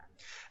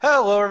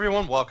Hello,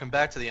 everyone. Welcome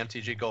back to the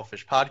MTG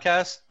Goldfish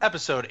Podcast,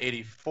 episode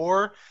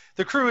 84.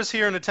 The crew is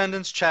here in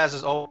attendance. Chaz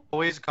is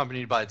always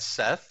accompanied by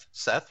Seth.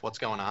 Seth, what's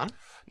going on?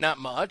 Not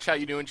much. How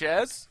you doing,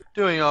 Chaz?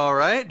 Doing all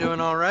right. Doing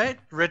all right.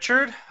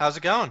 Richard, how's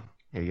it going?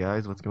 Hey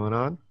guys, what's going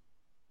on?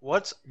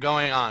 What's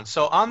going on?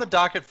 So on the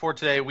docket for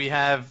today, we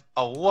have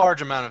a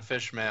large amount of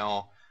fish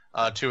mail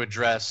to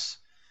address.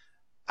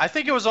 I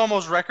think it was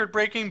almost record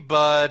breaking,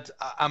 but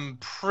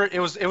it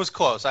was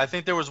close. I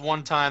think there was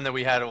one time that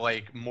we had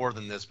like more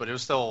than this, but it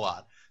was still a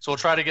lot. So we'll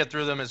try to get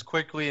through them as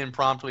quickly and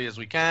promptly as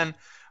we can,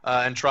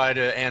 and try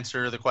to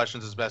answer the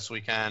questions as best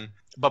we can.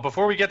 But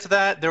before we get to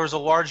that, there was a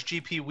large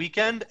GP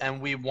weekend, and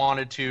we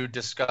wanted to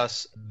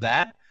discuss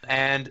that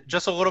and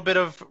just a little bit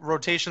of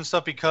rotation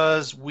stuff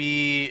because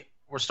we're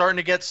starting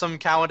to get some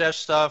Kaladesh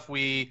stuff.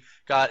 We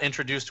got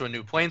introduced to a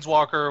new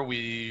Planeswalker.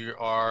 We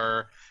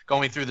are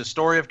going through the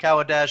story of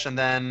Kaladesh, and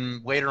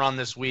then later on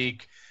this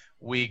week,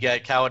 we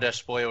get Kaladesh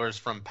spoilers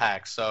from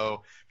PAX.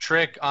 So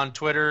Trick on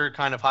Twitter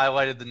kind of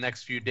highlighted the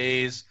next few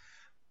days.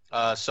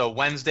 So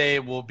Wednesday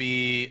will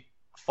be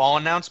fall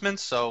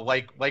announcements. So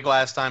like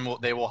last time,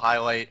 they will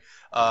highlight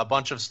a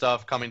bunch of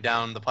stuff coming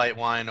down the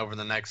pipeline over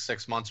the next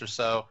 6 months or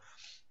so.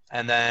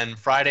 And then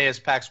Friday is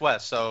PAX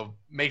West. So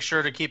make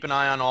sure to keep an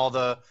eye on all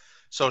the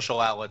social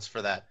outlets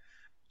for that.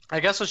 I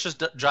guess let's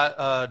just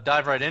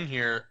dive right in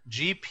here.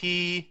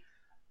 GP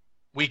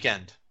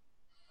weekend.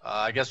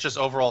 I guess just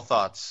overall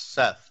thoughts.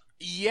 Seth.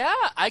 Yeah,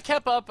 I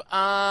kept up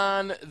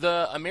on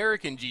the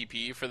American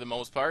GP for the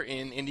most part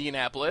in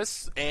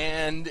Indianapolis,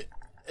 and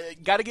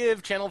got to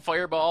give Channel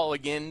Fireball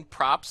again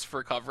props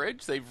for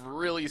coverage. They've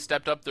really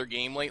stepped up their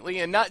game lately,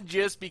 and not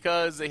just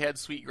because they had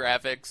sweet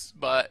graphics,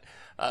 but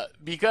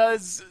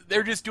because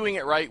they're just doing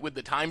it right with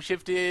the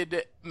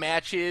time-shifted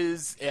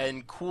matches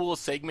and cool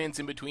segments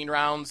in between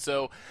rounds.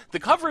 So the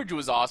coverage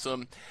was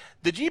awesome.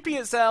 The GP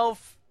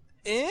itself,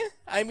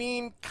 I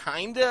mean,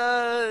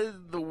 kinda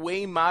the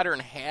way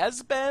Modern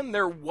has been.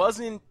 There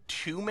wasn't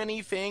too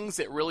many things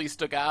that really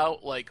stuck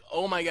out, like,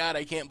 oh my god,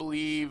 I can't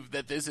believe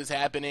that this is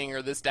happening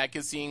or this deck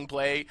is seeing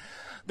play.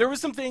 There was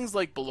some things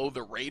like below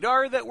the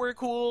radar that were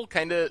cool,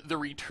 kinda the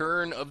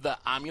return of the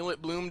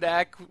Amulet Bloom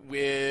deck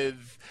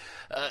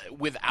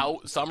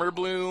without Summer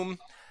Bloom.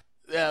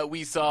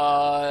 We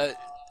saw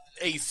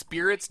a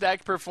Spirits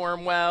deck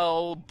perform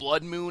well,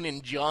 Blood Moon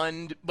and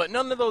Jund, but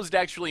none of those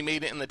decks really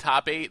made it in the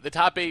top 8. The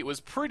top 8 was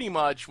pretty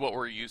much what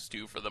we're used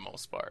to for the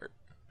most part.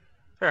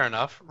 Fair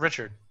enough.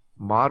 Richard.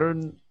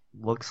 Modern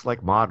looks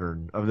like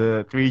Modern. Of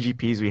the three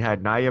GPs, we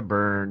had Naya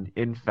Burn,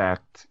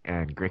 Infect,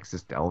 and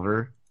Grixis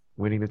Delver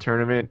winning the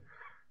tournament.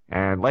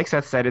 And like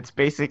Seth said, it's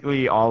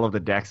basically all of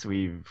the decks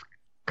we've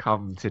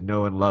come to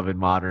know and love in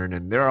Modern,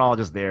 and they're all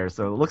just there.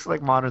 So it looks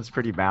like Modern's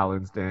pretty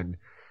balanced, and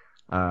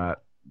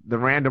the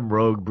random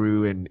rogue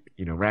brew and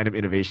random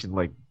innovation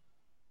like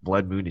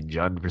Blood Moon and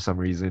Jund for some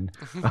reason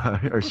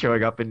are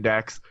showing up in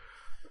decks,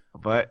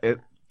 but it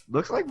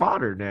looks like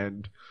Modern,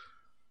 and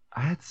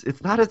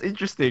it's not as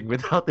interesting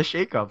without the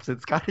shakeups.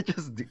 It's kind of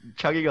just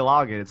chugging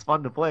along, and it's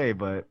fun to play,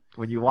 but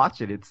when you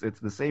watch it, it's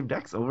the same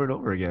decks over and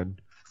over again.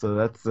 So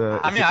that's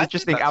an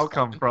interesting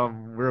outcome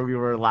from where we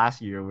were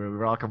last year, where we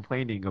were all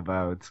complaining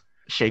about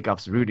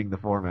shakeups rooting the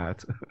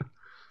format.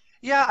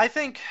 Yeah, I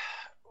think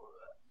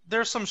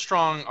there's some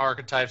strong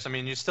archetypes. I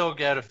mean, you still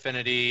get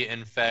Affinity,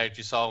 Infect,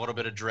 you saw a little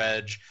bit of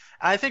Dredge.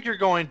 I think you're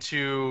going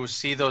to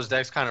see those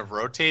decks kind of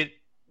rotate,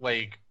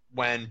 like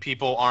when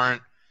people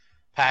aren't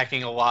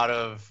packing a lot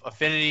of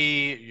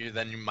Affinity,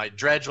 then you might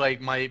Dredge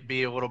might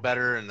be a little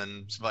better, and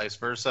then vice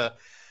versa.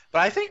 But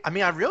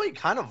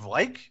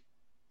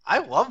I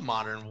love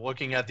Modern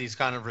looking at these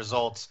kind of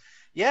results.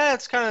 Yeah,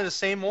 it's kind of the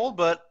same old,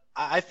 but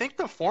I think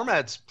the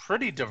format's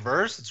pretty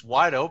diverse. It's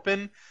wide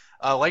open.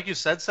 Like you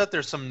said, Seth,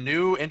 there's some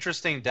new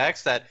interesting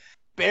decks that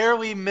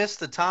barely miss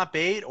the top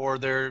 8, or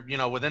they're,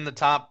 within the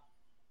top,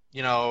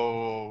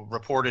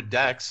 reported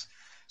decks.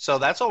 So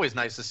that's always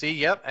nice to see.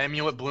 Yep,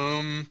 Amulet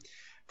Bloom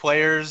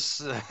players,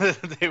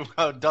 they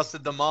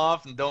dusted them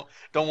off and don't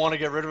want to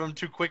get rid of them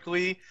too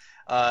quickly.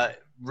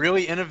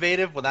 Really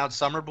innovative without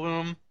Summer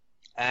Bloom.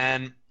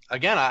 And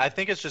again, I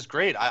think it's just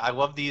great. I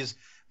love these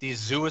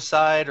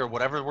Zoocide, or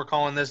whatever we're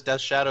calling this,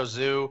 Death Shadow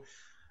Zoo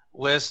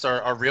lists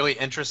are really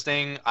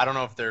interesting. I don't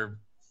know if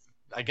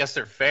I guess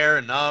they're fair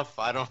enough.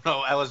 I don't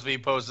know.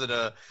 LSV posted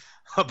a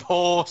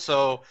poll,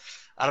 so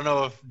I don't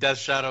know if Death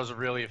Shadows are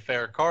really a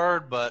fair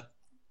card, but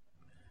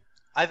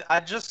I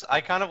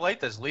kind of like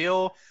this.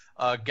 Leo,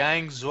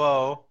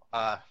 Guangzhou,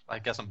 I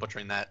guess I'm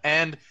butchering that,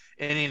 and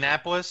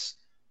Indianapolis,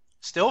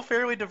 still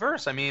fairly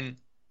diverse. I mean,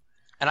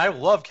 and I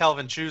love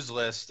Calvin Chu's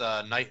list.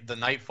 The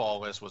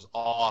Nightfall list was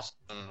awesome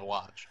to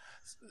watch.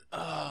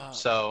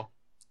 So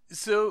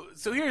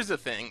here's the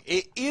thing.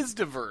 It is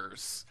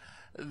diverse.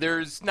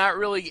 There's not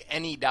really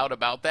any doubt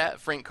about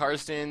that. Frank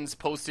Karsten's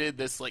posted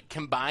this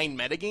combined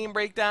metagame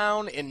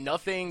breakdown, and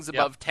nothing's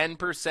above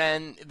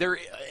 10%. There,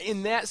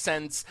 in that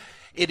sense,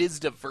 it is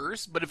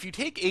diverse. But if you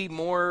take a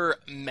more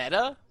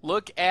meta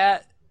look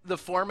at the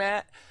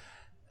format,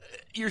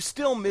 you're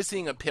still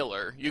missing a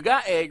pillar. You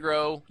got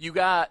aggro, you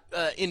got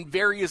in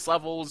various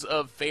levels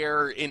of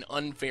fair and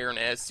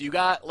unfairness. You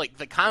got like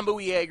the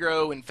combo-y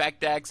aggro,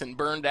 infect decks and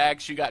burn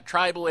decks. You got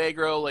tribal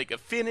aggro like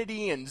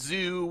affinity and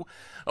zoo,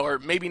 or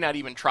maybe not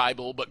even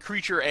tribal, but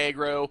creature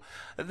aggro.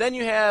 Then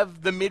you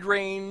have the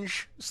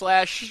mid-range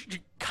slash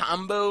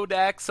combo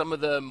decks, some of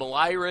the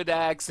Malira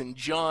decks and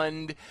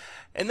Jund.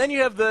 And then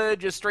you have the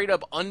just straight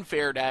up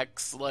unfair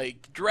decks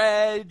like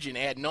Dredge and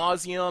Ad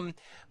Nauseam.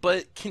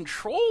 But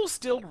Control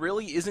still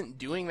really isn't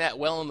doing that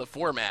well in the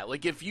format.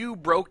 Like, if you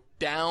broke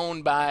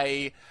down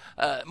by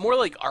more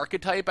like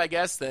archetype, I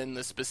guess, than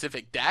the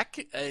specific deck,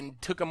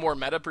 and took a more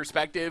meta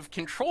perspective,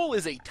 Control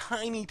is a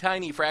tiny,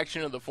 tiny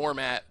fraction of the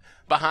format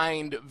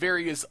behind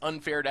various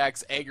unfair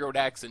decks, aggro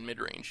decks, and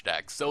mid-range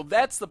decks. So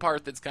that's the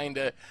part that's kind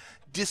of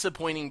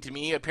disappointing to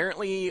me.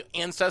 Apparently,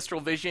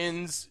 Ancestral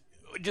Visions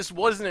just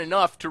wasn't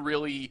enough to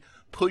really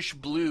push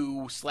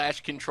blue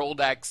 / control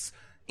decks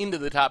into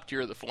the top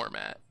tier of the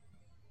format.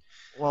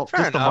 Well, Fair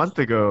just enough. a month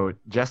ago,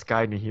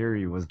 Jeskai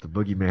Nahiri was the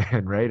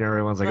boogeyman, right? And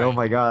everyone's like, Right. "Oh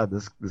my God,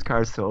 this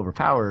card's so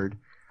overpowered."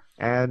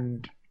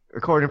 And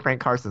according to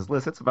Frank Carson's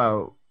list, it's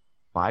about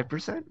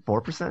 5%,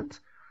 4%.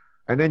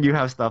 And then you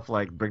have stuff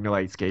like Bring to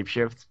Light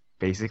Scapeshift,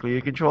 basically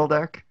a control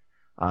deck.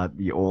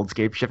 The old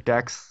Scapeshift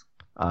decks,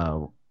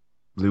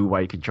 blue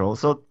white control.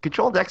 So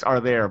control decks are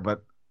there,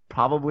 but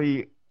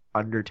probably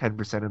under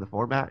 10% of the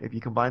format if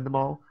you combine them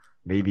all.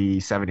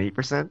 Maybe 7,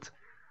 8%.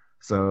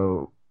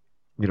 So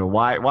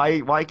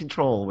why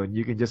control when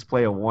you can just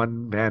play a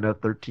 1-mana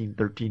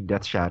 13/13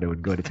 Death Shadow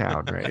and go to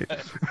town, right?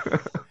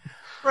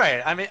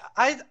 Right. I mean,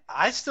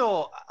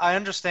 I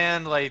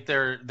understand like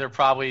there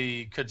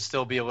probably could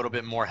still be a little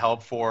bit more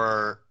help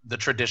for the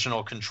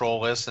traditional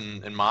control list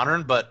in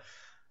modern, but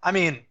I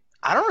mean,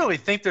 I don't really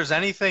think there's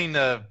anything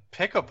to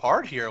pick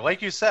apart here.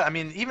 Like you said, I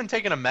mean, even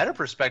taking a meta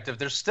perspective,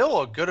 there's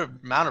still a good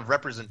amount of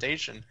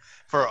representation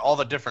for all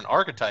the different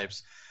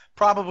archetypes.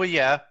 Probably,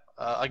 yeah.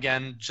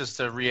 Again, just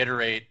to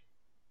reiterate,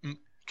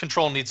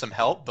 control needs some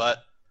help, but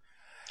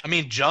I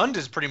mean, Jund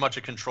is pretty much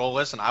a control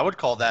list, and I would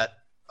call that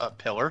a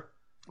pillar.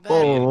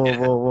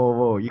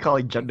 Whoa. You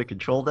calling Jund a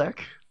control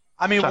deck?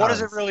 I mean, what is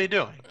it Chance. really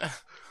doing?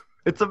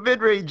 It's a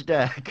mid-range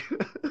deck.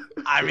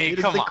 I mean, It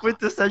is come the on.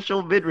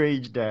 quintessential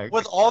mid-range deck.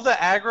 With all the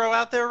aggro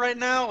out there right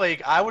now,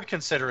 like I would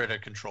consider it a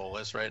control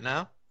list right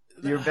now.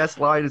 Your best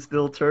line is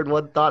still turn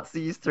 1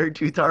 Thoughtseize, turn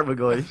 2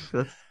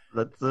 Tarmogoyf.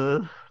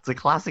 It's a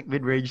classic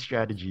mid-range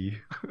strategy.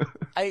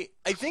 I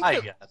think I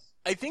that guess.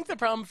 I think the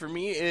problem for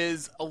me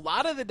is a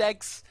lot of the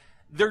decks,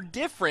 they're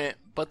different,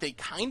 but they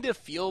kind of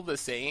feel the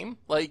same.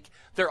 Like,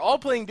 they're all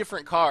playing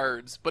different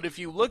cards, but if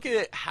you look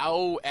at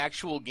how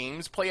actual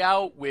games play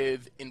out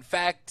with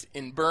Infect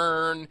and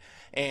Burn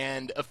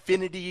and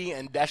Affinity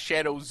and Death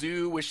Shadow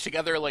Zoo, which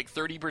together are like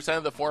 30%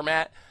 of the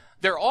format,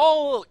 they're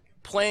all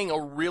playing a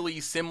really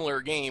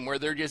similar game where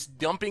they're just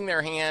dumping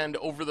their hand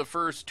over the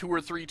first 2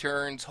 or 3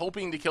 turns,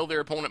 hoping to kill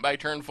their opponent by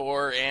turn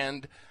 4,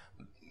 and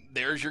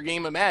there's your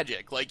game of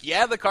Magic. Like,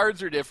 yeah, the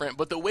cards are different,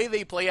 but the way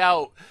they play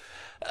out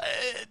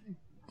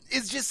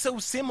is just so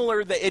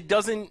similar that it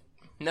doesn't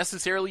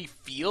necessarily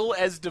feel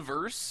as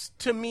diverse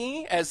to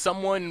me as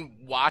someone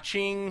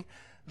watching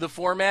the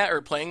format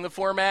or playing the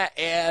format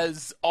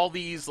as all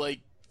these like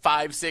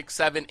 5, 6,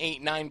 7,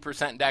 8,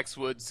 9% decks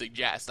would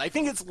suggest. I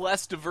think it's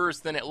less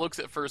diverse than it looks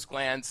at first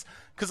glance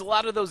because a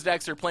lot of those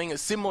decks are playing a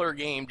similar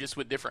game just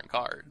with different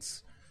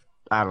cards.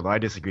 I don't know. I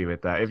disagree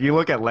with that. If you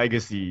look at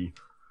Legacy,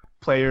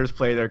 players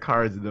play their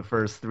cards in the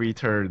first 3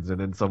 turns and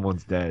then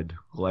someone's dead.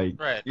 Like,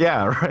 Right.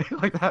 yeah, right.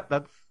 Like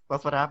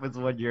that's what happens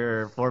when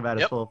your format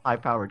is Yep. full of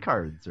high-powered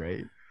cards,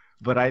 right?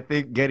 But I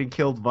think getting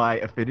killed by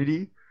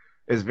Affinity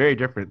is very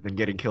different than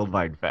getting killed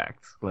by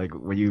Infect. Like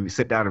when you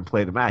sit down and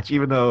play the match,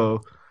 even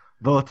though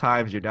both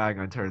times you're dying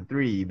on turn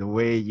 3, the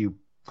way you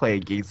play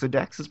against the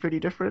decks is pretty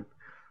different.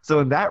 So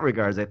in that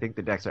regards, I think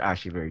the decks are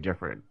actually very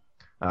different.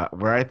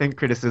 Where I think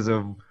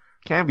criticism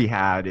can be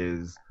had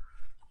is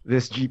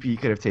this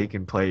GP could have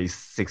taken place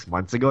 6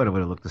 months ago and it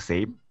would have looked the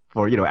same.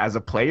 For, as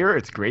a player,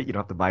 it's great. You don't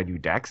have to buy new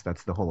decks.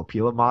 That's the whole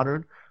appeal of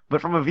Modern. But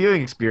from a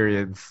viewing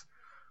experience,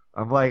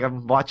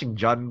 I'm watching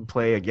Jund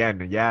play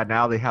again. And yeah,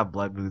 now they have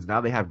Blood Moons.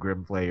 Now they have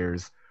Grim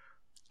players.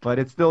 But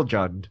it's still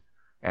Jund.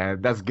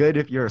 And that's good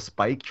if you're a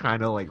Spike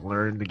trying to like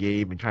learn the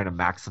game and trying to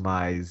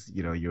maximize,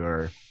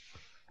 your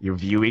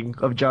viewing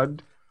of Jund.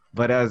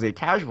 But as a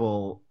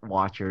casual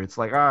watcher, it's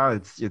like,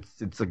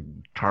 it's a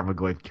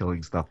Tarmogoyf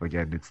killing stuff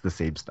again. It's the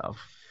same stuff.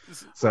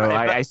 So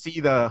Right, but- I see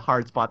the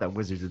hard spot that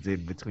Wizards is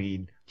in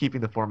between keeping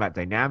the format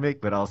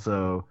dynamic, but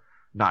also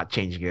not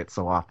changing it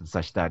so often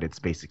such that it's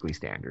basically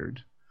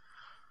standard.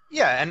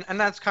 Yeah, and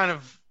that's kind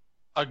of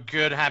a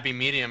good happy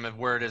medium of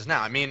where it is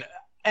now. I mean,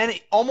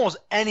 almost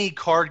any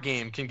card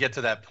game can get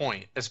to that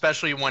point,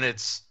 especially when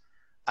it's,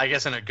 I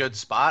guess, in a good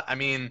spot. I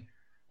mean,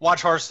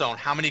 watch Hearthstone.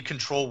 How many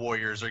Control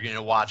Warriors are you going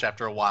to watch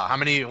after a while? How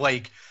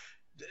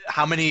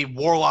many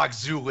Warlock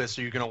Zoo lists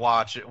are you going to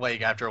watch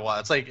like after a while?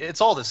 It's like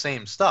it's all the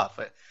same stuff.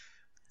 I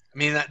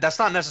mean, that's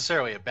not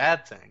necessarily a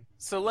bad thing.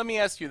 So let me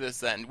ask you this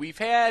then. We've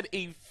had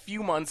a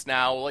few months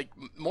now, like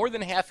more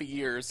than half a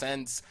year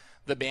since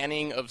the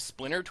banning of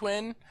Splinter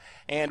Twin,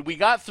 and we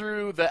got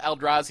through the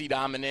Eldrazi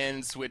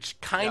dominance, which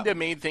kind of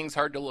made things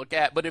hard to look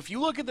at. But if you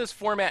look at this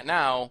format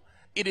now,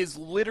 it is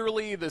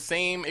literally the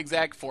same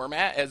exact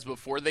format as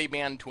before they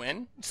banned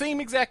Twin. Same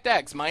exact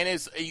decks,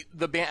 minus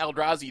the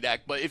Eldrazi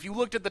deck. But if you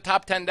looked at the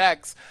top 10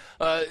 decks,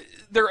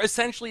 they're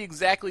essentially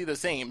exactly the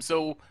same.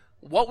 So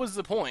what was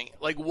the point?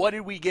 Like, what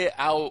did we get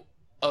out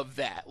of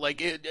that?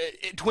 Like,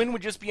 Twin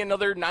would just be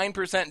another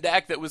 9%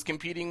 deck that was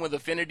competing with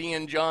Affinity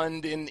and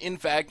Jund and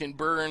Infect and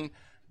Burn,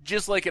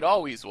 just like it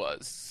always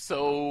was.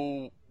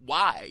 So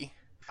why?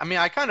 I mean,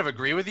 I kind of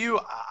agree with you.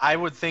 I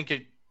would think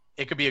it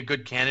could be a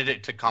good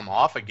candidate to come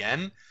off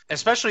again,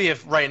 especially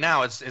if right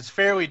now it's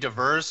fairly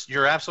diverse.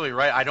 You're absolutely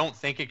right. I don't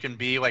think it can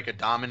be like a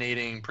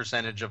dominating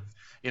percentage of,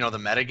 the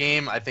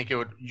metagame. I think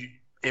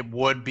it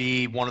would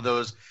be one of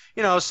those,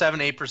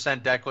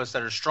 7-8% deck lists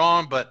that are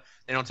strong, but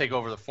they don't take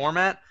over the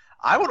format.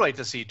 I would like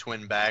to see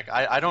Twin back.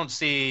 I don't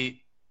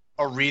see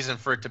a reason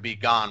for it to be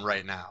gone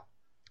right now.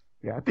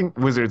 Yeah, I think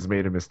Wizards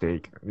made a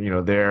mistake.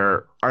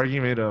 Their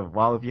argument of,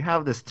 well, if you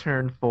have this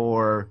turn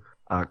 4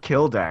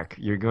 kill deck,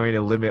 you're going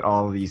to limit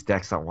all of these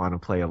decks that want to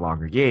play a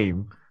longer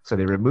game. So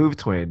they remove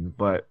Twin,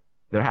 but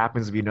there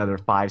happens to be another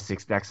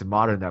 5-6 decks in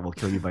Modern that will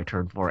kill you by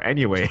turn 4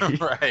 anyway.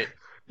 Right.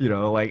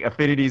 Like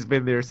Affinity's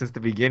been there since the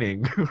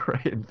beginning,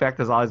 right? Infect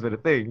has always been a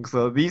thing.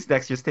 So these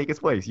decks just take its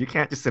place. You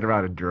can't just sit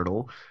around and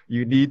durdle.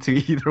 You need to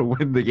either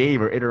win the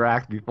game or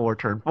interact before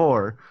turn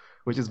 4,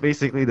 which is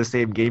basically the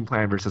same game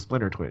plan versus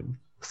Splinter Twin.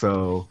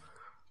 So,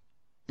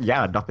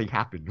 yeah, nothing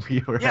happened.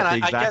 We were at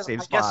the exact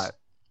same spot.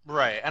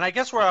 Right, and I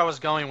guess where I was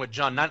going with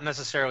John, not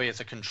necessarily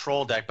it's a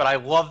control deck, but I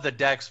love the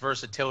deck's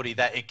versatility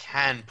that it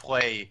can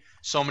play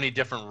so many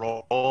different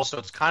roles. So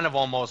it's kind of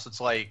almost,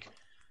 it's like,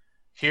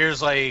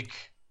 here's like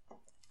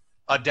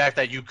a deck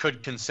that you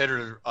could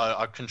consider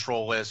a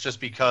control list just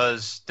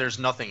because there's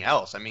nothing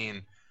else. I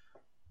mean,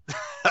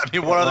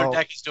 what other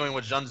deck is doing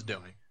what Jun's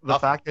doing? The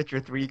fact that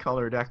your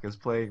 3-color deck is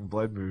playing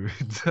Blood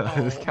Moons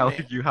is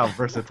telling you how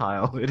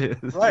versatile it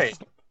is. Right,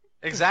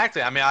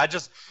 exactly.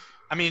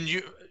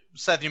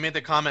 Seth, you made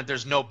the comment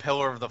there's no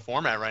pillar of the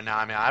format right now.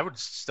 I mean, I would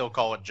still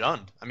call it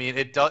Jund. I mean,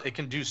 it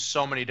can do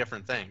so many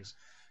different things.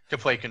 It can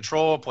play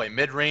control, play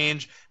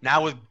mid-range.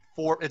 Now with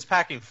it's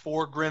packing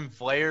 4 Grim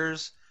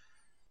Flayers.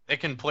 It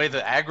can play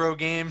the aggro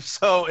game.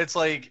 So it's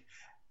like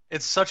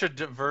it's such a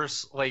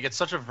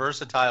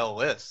versatile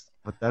list.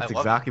 But that's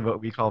exactly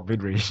what we call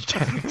mid-range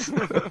decks.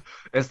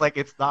 It's like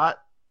it's not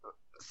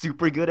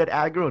super good at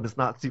aggro and it's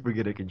not super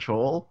good at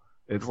control.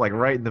 It's like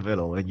right in the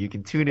middle, and you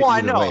can tune it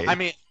either way. I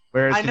mean,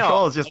 whereas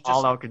control is just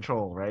all-out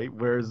control, right?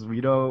 Whereas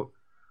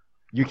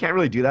you can't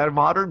really do that in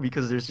Modern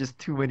because there's just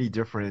too many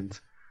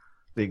different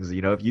things.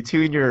 If you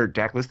tune your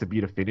deck list to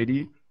beat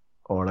Affinity,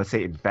 or let's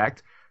say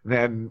Infect,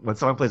 then when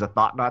someone plays a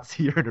Thought-Knot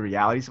Seer and a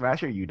Reality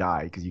Smasher, you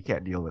die because you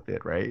can't deal with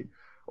it, right?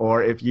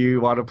 Or if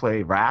you want to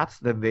play Rats,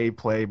 then they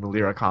play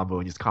Melira combo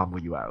and just combo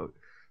you out.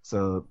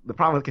 So the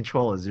problem with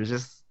control is there's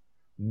just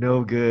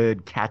no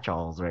good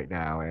catch-alls right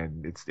now,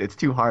 and it's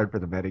too hard for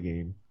the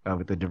metagame,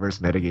 with the diverse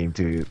metagame,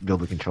 to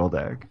build a control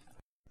deck.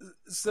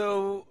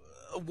 So,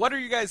 what are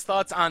you guys'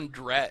 thoughts on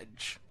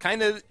Dredge?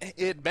 Kind of,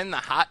 it been the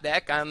hot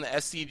deck on the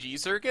SCG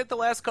circuit the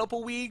last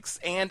couple weeks,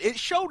 and it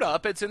showed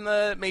up. It's in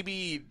the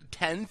maybe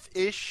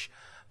 10th-ish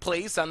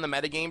place on the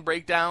metagame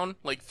breakdown,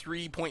 like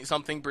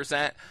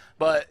 3-point-something%,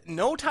 but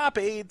no top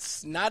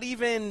 8s, not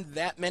even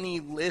that many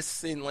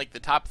lists in like the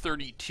top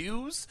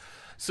 32s.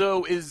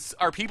 So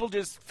are people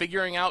just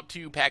figuring out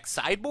to pack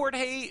sideboard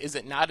hate? Is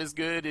it not as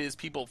good as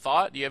people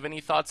thought? Do you have any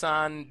thoughts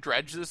on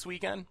Dredge this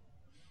weekend?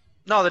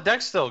 No, the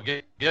deck's still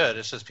good.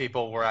 It's just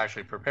people were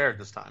actually prepared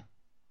this time.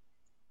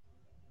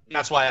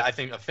 That's why I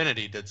think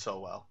Affinity did so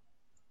well.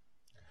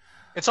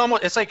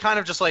 It's like kind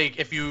of just like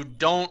if you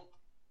don't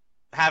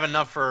have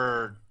enough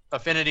for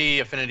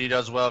Affinity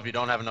does well. If you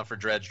don't have enough for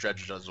Dredge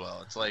does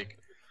well. It's like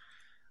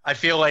I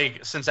feel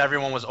like since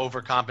everyone was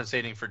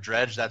overcompensating for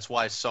Dredge, that's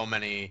why so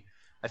many.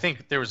 I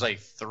think there was like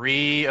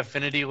 3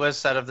 Affinity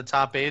lists out of the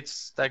top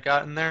 8s that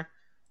got in there.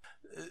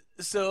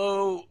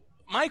 So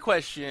my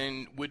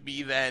question would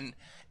be then,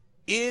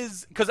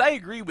 because I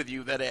agree with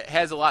you that it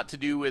has a lot to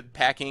do with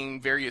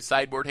packing various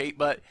sideboard hate,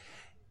 but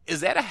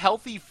is that a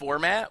healthy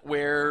format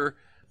where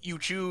you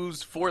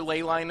choose 4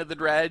 Leyline of the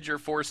Dredge or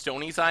 4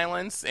 Stony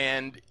Silence,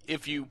 and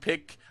if you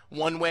pick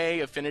one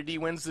way, Affinity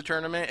wins the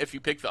tournament. If you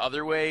pick the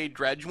other way,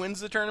 Dredge wins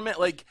the tournament.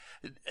 Like,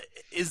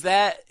 is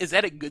that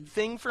a good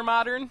thing for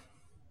Modern?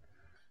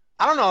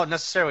 I don't know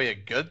necessarily a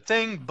good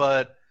thing,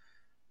 but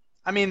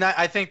I mean,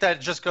 I think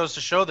that just goes to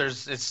show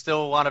it's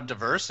still a lot of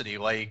diversity.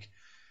 Like,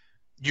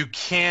 you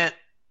can't.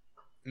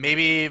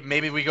 Maybe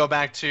we go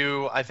back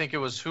to, I think it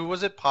was, who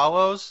was it?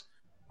 Paulo's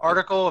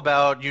article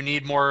about you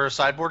need more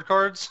sideboard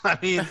cards. I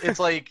mean, it's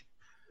like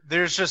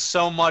there's just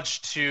so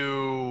much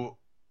to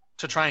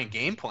try and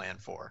game plan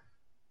for.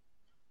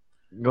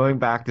 Going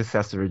back to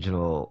Seth's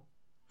original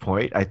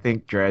point, I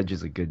think Dredge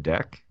is a good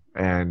deck,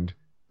 and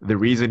the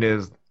reason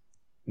is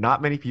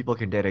not many people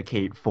can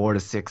dedicate 4 to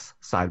 6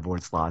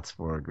 sideboard slots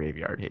for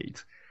Graveyard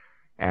Hate.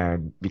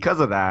 And because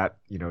of that,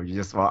 you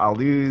just, I'll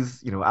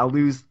lose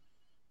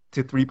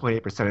to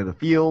 3.8% of the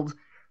field.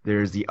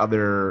 There's the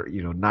other,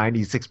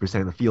 96%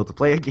 of the field to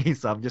play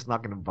against, so I'm just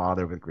not going to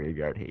bother with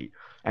Graveyard Hate.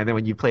 And then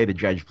when you play the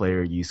Dredge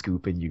player, you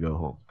scoop and you go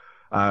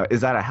home.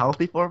 Is that a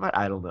healthy format?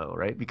 I don't know,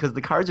 right? Because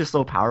the cards are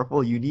so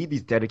powerful, you need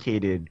these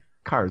dedicated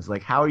cards.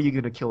 Like, how are you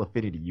going to kill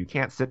Affinity? You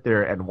can't sit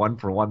there and one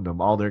for one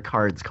them. All their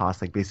cards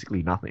cost like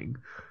basically nothing,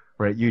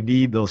 right? You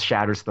need those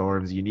Shatter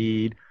Storms, you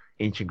need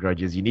Ancient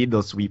Grudges, you need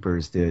those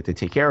sweepers to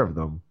take care of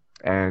them.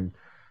 And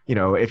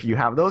if you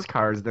have those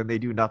cards, then they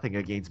do nothing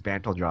against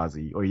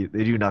Banteldrazi, or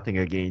they do nothing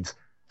against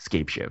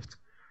Scapeshift,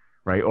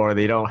 right? Or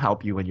they don't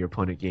help you when your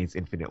opponent gains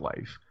infinite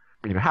life.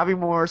 Having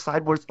more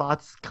sideboard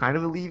slots kind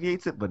of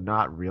alleviates it, but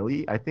not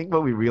really. I think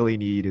what we really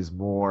need is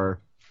more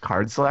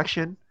card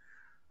selection.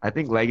 I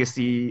think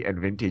Legacy and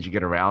Vintage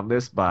get around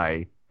this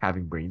by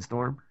having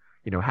Brainstorm.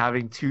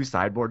 Having 2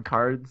 sideboard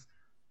cards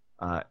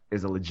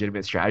is a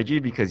legitimate strategy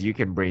because you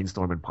can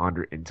brainstorm and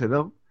ponder into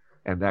them,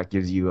 and that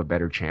gives you a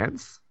better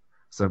chance.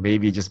 So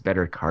maybe just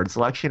better card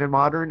selection in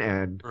Modern,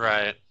 and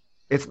right.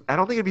 I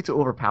don't think it'd be too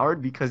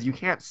overpowered because you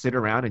can't sit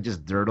around and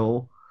just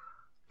dirtle,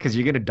 because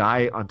you're gonna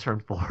die on turn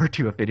 4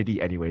 to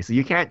Affinity anyway. So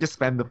you can't just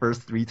spend the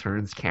first 3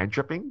 turns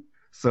cantripping.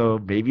 So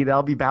maybe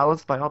that'll be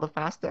balanced by all the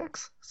fast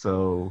decks.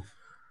 So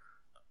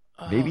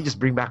maybe just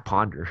bring back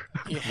Ponder.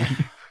 Yeah.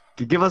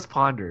 Give us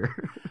Ponder.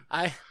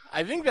 I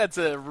think that's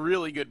a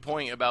really good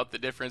point about the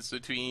difference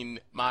between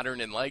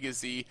Modern and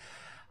Legacy.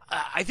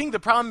 I think the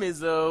problem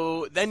is,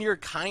 though, then you're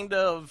kind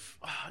of...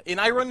 And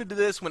I run into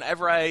this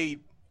whenever I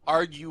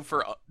argue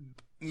for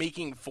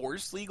making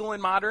Force legal in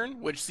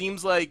Modern, which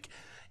seems like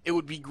it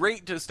would be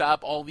great to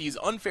stop all these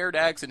unfair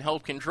decks and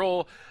help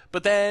control,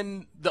 but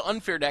then the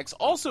unfair decks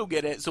also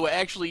get it, so it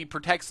actually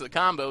protects the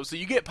combo. So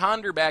you get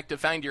Ponder back to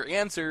find your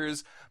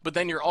answers, but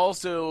then you're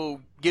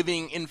also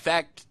giving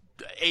Infect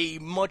a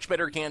much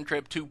better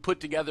cantrip to put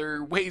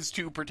together ways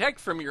to protect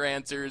from your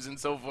answers and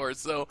so forth.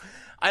 So,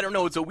 I don't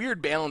know, it's a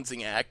weird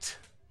balancing act.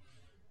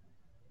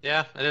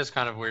 Yeah, it is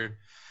kind of weird.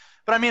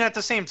 But I mean, at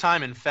the same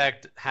time,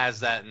 Infect has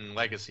that in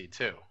Legacy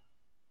too.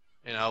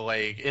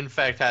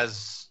 Infect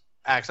has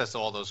access to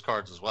all those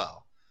cards as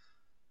well.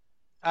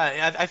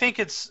 I think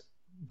it's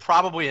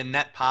probably a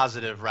net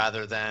positive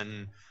rather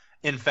than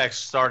Infect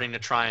starting to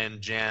try and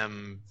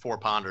jam 4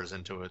 Ponders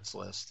into its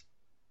list.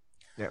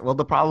 Yeah, well,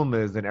 the problem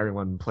is that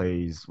everyone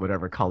plays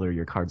whatever color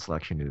your card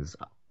selection is,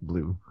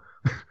 blue,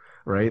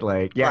 right?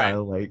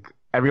 Right.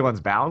 Everyone's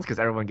balanced because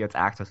everyone gets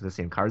access to the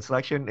same card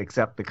selection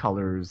except the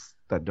colors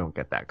that don't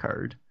get that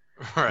card.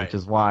 Right. Which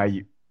is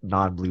why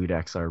non-blue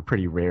decks are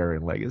pretty rare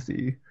in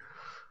Legacy.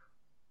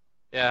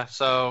 Yeah,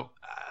 so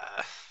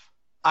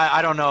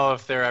I don't know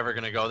if they're ever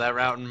going to go that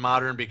route in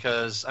Modern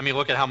because, I mean,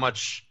 look at how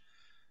much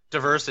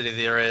diversity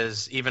there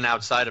is even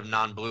outside of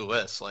non-blue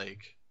lists.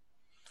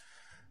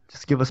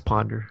 Just give us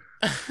Ponder.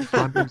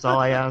 Ponder's all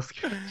I ask.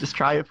 Just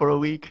try it for a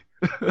week.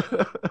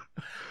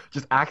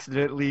 Just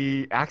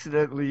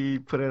accidentally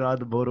put it on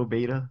the Moto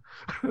Beta.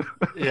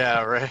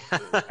 Yeah, right.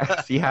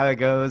 See how it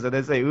goes, and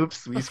then say,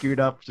 "Oops, we screwed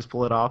up." Just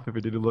pull it off if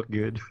it didn't look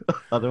good.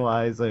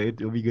 Otherwise,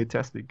 it'll be good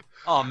testing.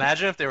 Oh,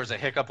 imagine if there was a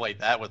hiccup like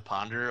that with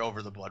Ponder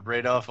over the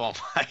Bloodbraid off. Oh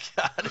my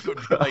god, it would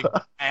be like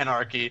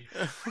anarchy.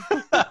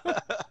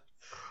 I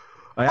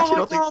actually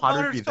don't think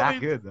Ponder would be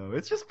that good though.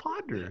 It's just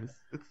Ponder.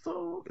 Yeah.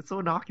 It's so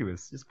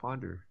innocuous. Just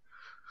Ponder.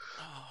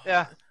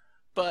 Yeah,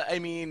 but I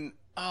mean,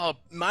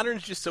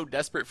 Modern's just so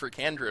desperate for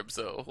cantrips,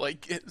 though.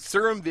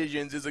 Serum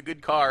Visions is a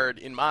good card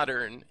in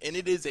Modern, and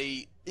it is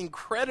a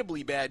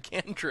incredibly bad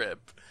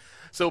cantrip.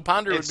 So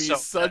Ponder would be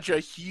such a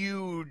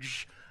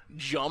huge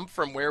jump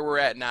from where we're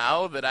at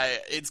now that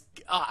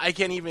I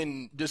can't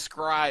even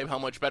describe how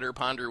much better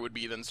Ponder would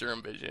be than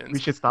Serum Visions. We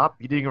should stop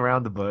beating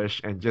around the bush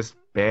and just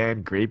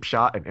ban Grape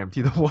Shot and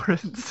empty the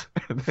warrens,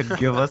 and then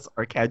give us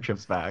our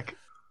cantrips back.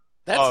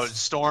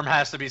 Storm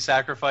has to be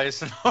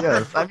sacrificed.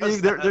 Yes, I mean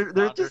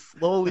they're just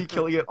slowly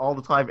killing it all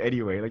the time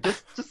anyway.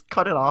 Just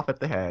cut it off at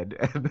the head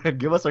and then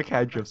give us our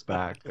cantrips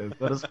back and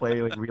let us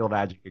play real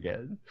Magic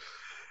again.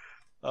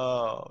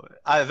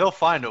 They'll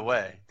find a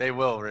way. They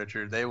will,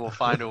 Richard. They will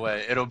find a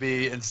way. It'll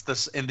be in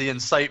the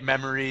Incite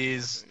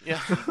Memories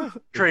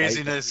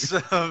craziness.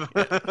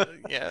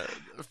 Yeah.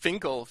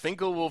 Finkel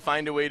will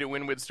find a way to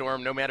win with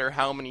Storm no matter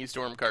how many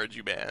Storm cards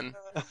you ban.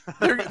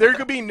 There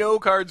could be no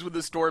cards with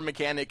the Storm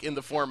mechanic in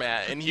the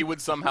format, and he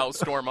would somehow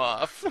storm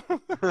off.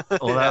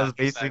 Well, that was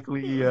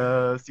basically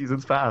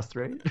Seasons Past,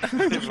 right?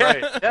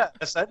 Right. Yeah,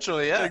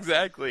 essentially, yeah.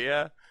 Exactly,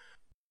 yeah.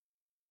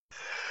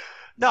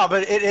 No,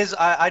 but it is.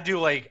 I do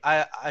like.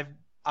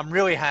 I'm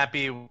really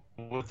happy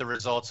with the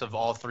results of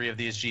all 3 of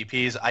these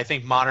GPs. I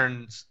think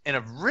Modern's in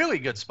a really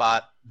good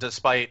spot,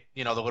 despite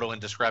the little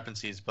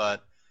indiscrepancies.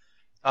 But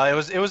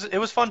it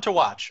was fun to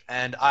watch,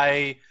 and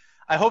I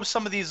hope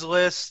some of these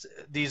lists,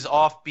 these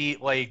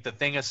offbeat like the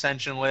Thing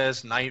Ascension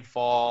list,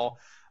 Nightfall,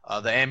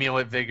 the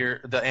Amulet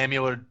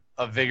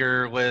of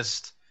Vigor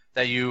list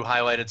that you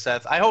highlighted,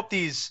 Seth. I hope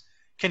these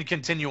can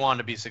continue on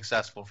to be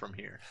successful from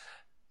here.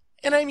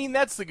 And I mean,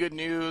 that's the good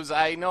news.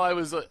 I know I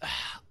was a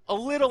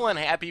little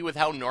unhappy with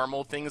how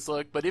normal things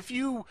look, but if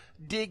you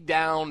dig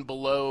down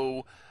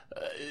below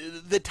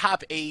the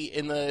top 8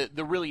 in the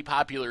really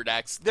popular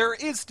decks, there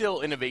is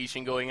still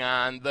innovation going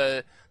on.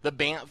 The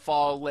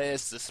Bantfall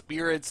list, the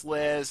Spirits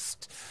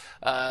list,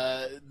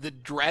 the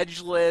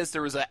Dredge list.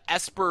 There was a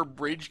Esper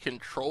Bridge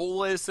Control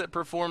list that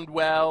performed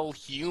well.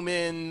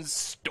 Humans,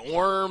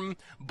 Storm,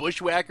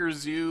 Bushwhacker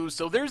Zoo.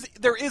 So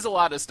there is a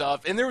lot of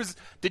stuff. And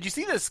did you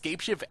see the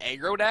Scapeshift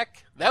aggro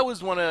deck? That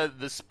was one of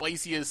the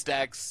spiciest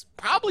decks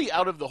probably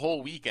out of the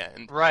whole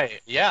weekend.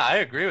 Right. Yeah, I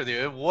agree with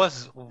you. It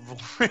was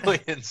really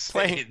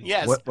insane.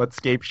 Yes. What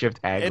Scapeshift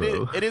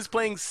aggro? It is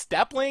playing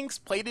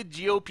Steplinks, Plated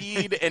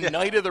Geopede, and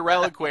Knight of the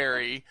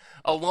Reliquary,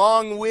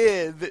 along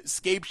with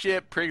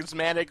Scapeship,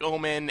 Prismatic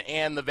Omen,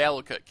 and the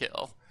Valakut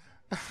kill.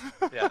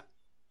 Yeah.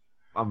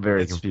 I'm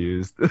very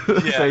confused.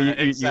 Yeah, So you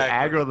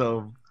exactly. aggro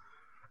them,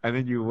 and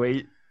then you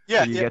wait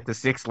Yeah, till you get to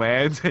 6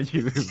 lands, and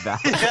you Yeah.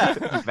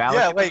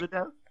 validate like- to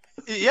death.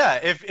 Yeah,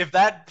 if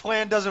that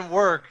plan doesn't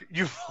work,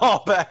 you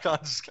fall back on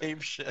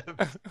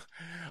Scapeship.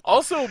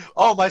 Also,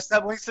 Oh, my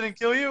Steplinks didn't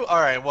kill you?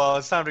 Alright, well,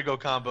 it's time to go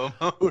combo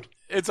mode.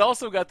 it's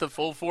also got the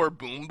full 4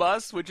 Boom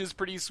Bust, which is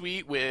pretty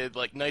sweet with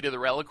like Knight of the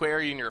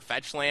Reliquary and your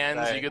fetch lands.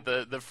 Right. You get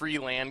the free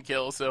land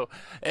kill. So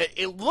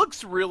it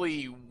looks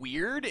really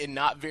weird and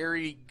not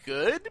very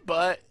good,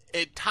 but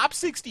it top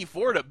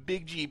 64 to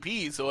big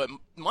GP, so it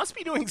must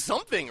be doing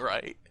something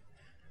right.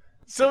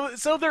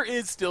 So there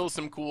is still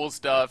some cool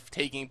stuff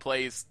taking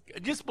place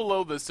just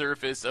below the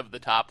surface of the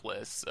top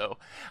list. So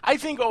I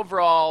think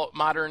overall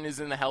Modern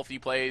is in a healthy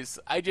place.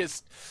 I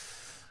just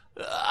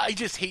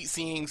hate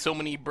seeing so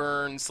many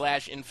burn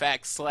 /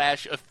 infect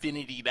 /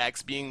 affinity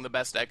decks being the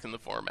best deck in the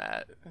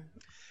format.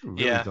 You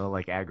really Yeah. don't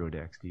like aggro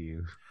decks, do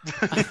you?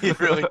 He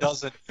really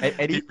doesn't. Any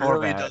He really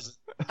format. doesn't.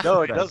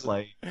 No, he that's doesn't.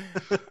 like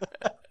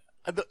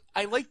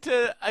I like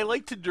to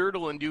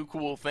dirtle and do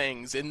cool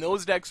things, and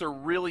those decks are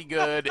really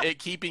good at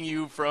keeping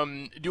you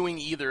from doing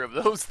either of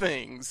those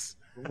things.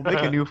 we'll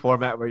make a new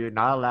format where you're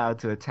not allowed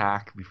to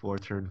attack before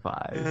turn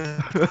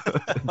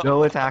 5.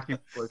 No attacking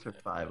before turn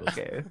 5,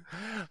 okay?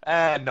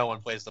 And no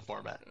one plays the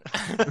format.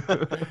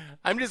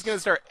 I'm just going to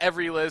start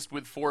every list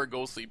with 4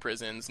 Ghostly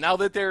Prisons. Now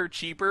that they're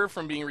cheaper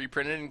from being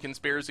reprinted in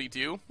Conspiracy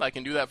 2, I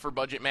can do that for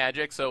budget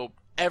Magic, so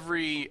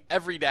every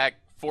deck,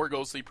 4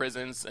 Ghostly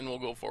Prisons, and we'll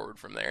go forward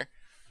from there.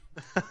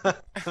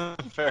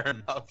 Fair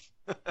enough.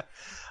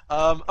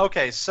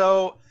 Okay,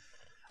 so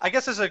I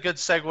guess this is a good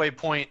segue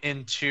point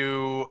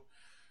into,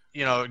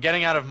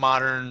 getting out of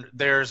Modern.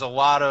 There's a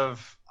lot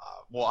of,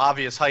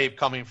 obvious hype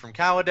coming from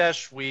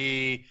Kaladesh.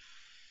 We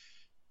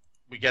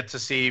get to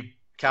see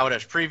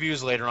Kaladesh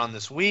previews later on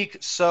this week.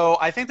 So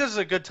I think this is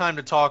a good time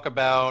to talk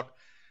about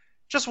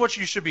just what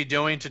you should be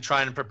doing to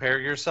try and prepare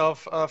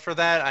yourself for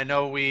that. I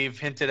know we've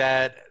hinted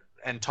at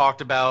and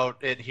talked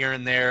about it here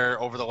and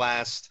there over the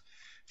last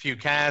few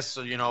casts,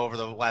 over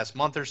the last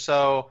month or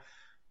so,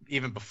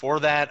 even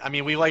before that. I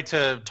mean, we like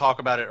to talk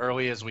about it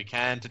early as we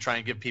can to try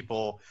and give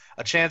people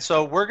a chance.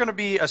 So we're going to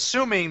be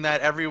assuming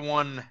that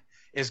everyone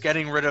is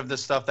getting rid of the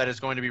stuff that is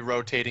going to be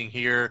rotating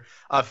here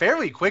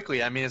fairly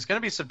quickly. I mean, it's going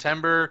to be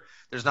September.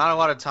 There's not a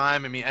lot of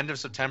time. I mean, end of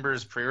September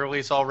is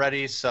pre-release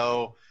already.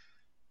 So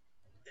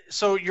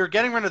you're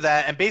getting rid of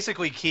that and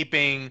basically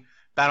keeping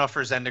Battle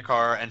for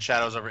Zendikar and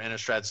Shadows over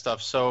Innistrad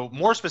stuff. So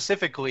more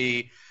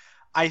specifically,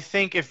 I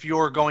think if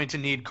you're going to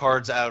need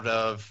cards out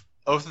of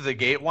Oath of the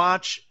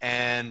Gatewatch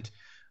and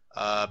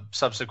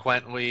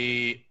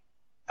subsequently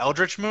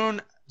Eldritch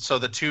Moon, so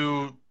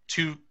the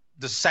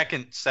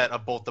second set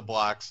of both the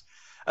blocks,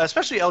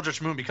 especially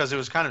Eldritch Moon because it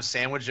was kind of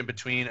sandwiched in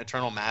between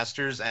Eternal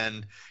Masters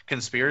and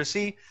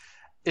Conspiracy,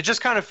 it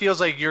just kind of feels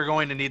like you're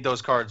going to need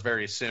those cards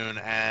very soon,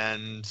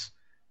 and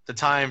the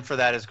time for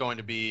that is going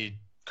to be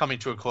coming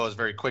to a close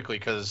very quickly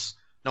because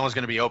no one's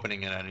going to be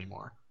opening it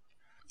anymore.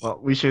 Well,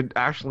 we should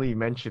actually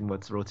mention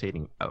what's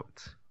rotating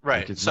out. Right.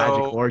 Which is So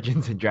Magic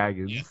Origins and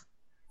Dragons, Yeah.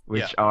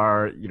 which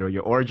are,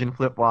 your Origin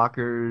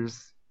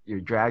Flipwalkers,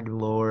 your Dragon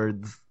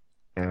Lords,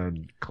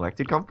 and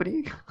Collected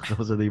Company.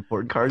 Those are the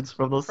important cards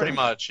from those pretty sets.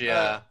 much,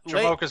 yeah.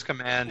 Travolka's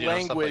Command, stuff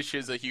like Languish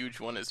is a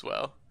huge one as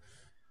well.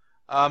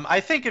 I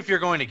think if you're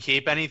going to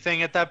keep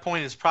anything at that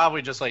point, it's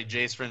probably just like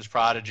Jace Vryn's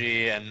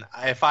Prodigy. And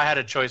if I had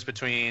a choice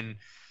between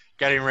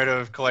getting rid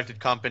of Collected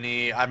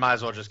Company, I might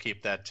as well just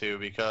keep that too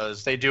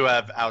because they do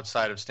have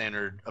outside of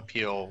standard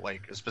appeal,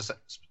 like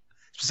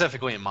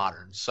specifically in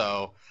Modern.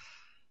 So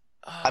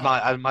I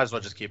might as well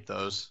just keep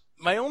those.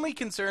 My only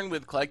concern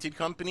with Collected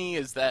Company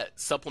is that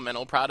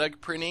supplemental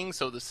product printing,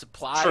 so the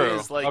supply True.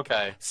 is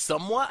Okay.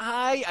 somewhat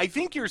high. I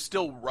think you're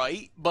still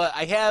right, but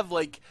I have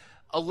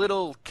a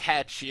little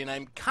catch, and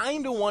I'm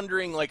kind of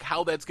wondering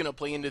how that's going to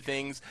play into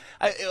things.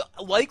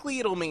 Likely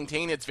it'll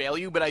maintain its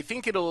value, but I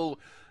think it'll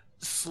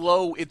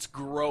slow its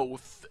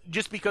growth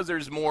just because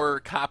there's more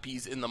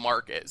copies in the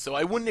market. So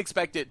I wouldn't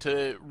expect it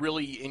to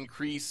really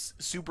increase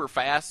super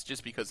fast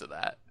just because of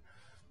that.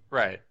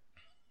 Right.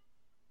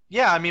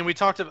 Yeah, I mean, we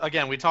talked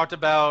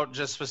about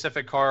just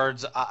specific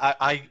cards.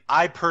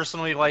 I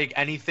personally like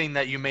anything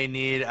that you may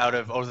need out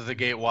of Oath of the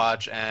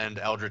Gatewatch and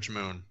Eldritch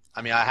Moon.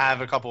 I mean, I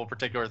have a couple of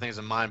particular things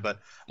in mind, but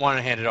I wanted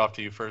to hand it off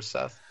to you first,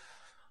 Seth.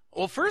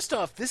 Well, first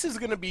off, this is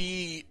going to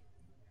be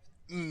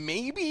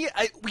Maybe.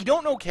 We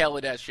don't know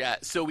Kaladesh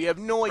yet, so we have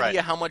no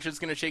idea Right. how much it's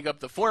going to shake up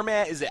the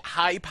format. Is it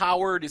high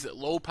powered? Is it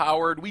low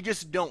powered? We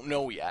just don't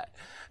know yet.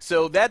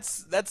 So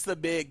that's the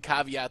big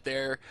caveat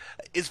there.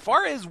 As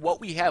far as what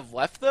we have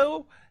left,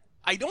 though,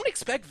 I don't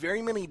expect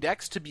very many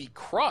decks to be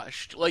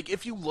crushed. Like,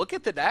 if you look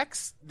at the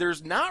decks,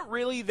 there's not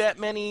really that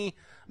many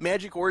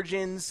Magic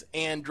Origins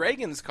and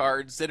Dragons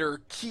cards that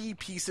are key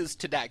pieces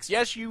to decks.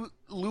 Yes, you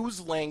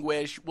lose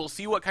Languish. We'll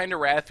see what kind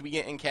of Wrath we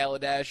get in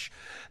Kaladesh.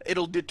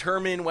 It'll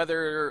determine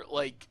whether,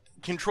 like,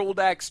 control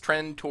decks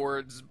trend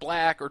towards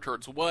black or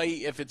towards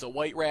white. If it's a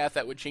white Wrath,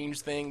 that would change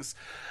things.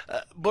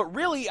 But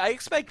really, I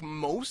expect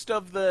most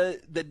of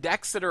the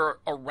decks that are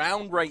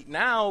around right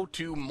now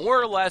to more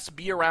or less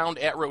be around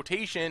at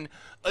rotation,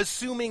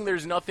 assuming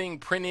there's nothing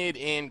printed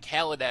in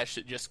Kaladesh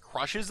that just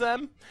crushes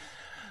them.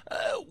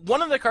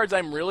 One of the cards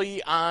I'm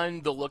really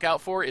on the lookout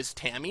for is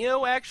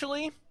Tamiyo,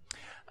 actually.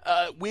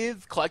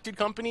 With Collected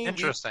Company.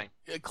 Interesting.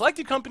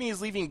 Collected Company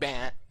is leaving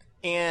Bant,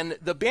 and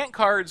the Bant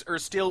cards are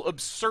still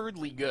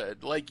absurdly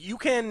good. Like, you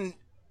can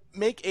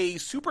make a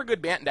super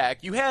good Bant deck.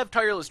 You have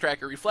Tireless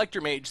Tracker,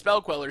 Reflector Mage,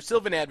 Spell Queller,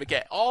 Sylvan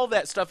Advocate. All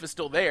that stuff is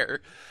still there.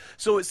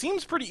 So it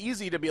seems pretty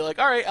easy to be like,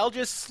 all right, I'll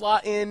just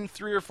slot in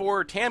 3 or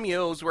 4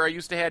 Tamiyos where I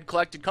used to have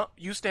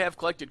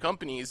collected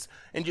companies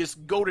and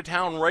just go to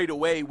town right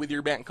away with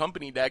your Bant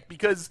Company deck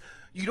because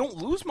you don't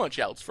lose much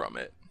else from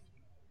it.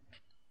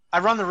 I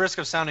run the risk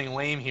of sounding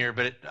lame here,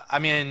 but I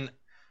mean,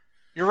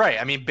 you're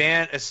right. I mean,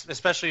 Bant,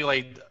 especially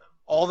like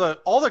all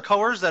the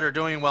colors that are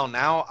doing well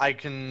now, I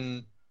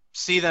can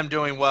see them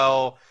doing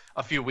well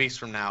a few weeks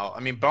from now. I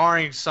mean,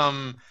 barring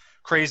some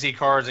crazy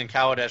cards in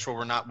Kaladesh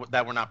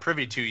we're not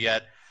privy to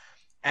yet.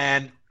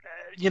 And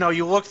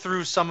you look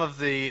through some of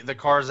the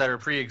cards that are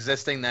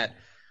pre-existing that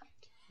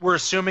we're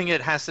assuming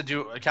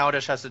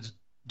Kaladesh has to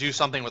do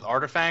something with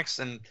artifacts,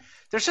 and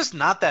there's just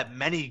not that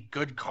many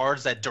good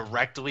cards that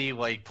directly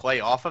like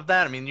play off of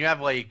that. I mean, you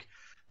have like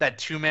that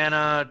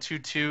 2-mana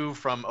 2/2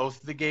 from Oath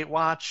of the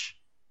Gatewatch.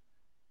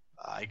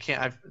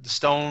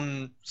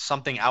 Stone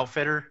something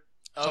Outfitter.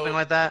 Something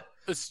like that.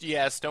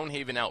 Yeah,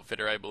 Stonehaven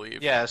Outfitter, I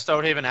believe. Yeah,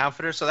 Stonehaven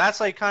Outfitter. So that's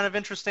like kind of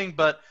interesting,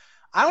 but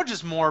I would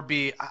just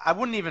I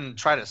wouldn't even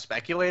try to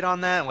speculate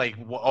on that. Like,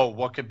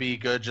 what could be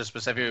good just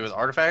specifically with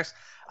artifacts?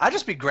 I'd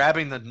just be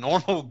grabbing the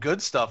normal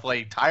good stuff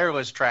like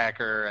Tireless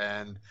Tracker,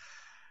 and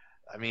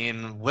I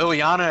mean,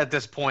 Liliana at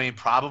this point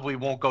probably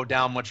won't go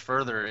down much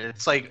further.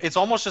 It's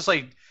almost just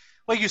like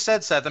you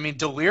said, Seth. I mean,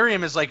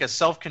 Delirium is like a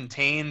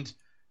self-contained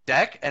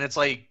deck, and it's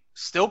like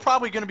still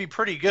probably going to be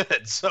pretty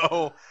good.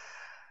 So.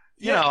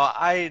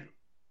 Because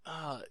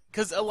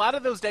a lot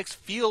of those decks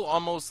feel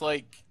almost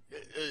like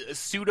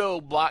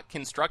pseudo block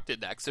constructed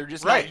decks. They're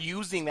just Right. not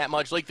using that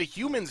much. Like the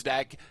Humans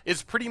deck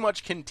is pretty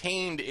much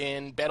contained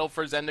in Battle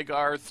for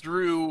Zendikar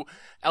through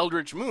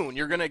Eldritch Moon.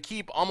 You're going to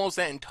keep almost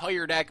that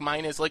entire deck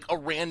minus like a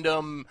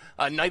random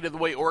Knight of the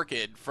White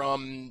Orchid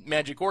from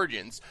Magic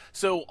Origins.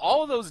 So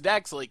all of those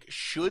decks like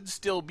should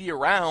still be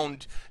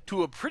around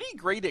to a pretty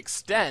great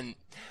extent.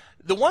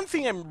 The one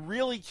thing I'm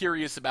really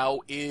curious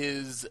about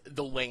is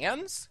the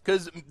lands,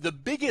 because the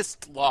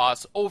biggest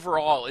loss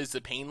overall is the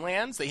Pain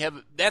lands.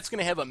 That's going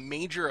to have a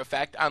major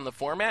effect on the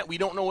format. We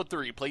don't know what the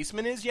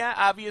replacement is yet,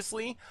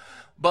 obviously,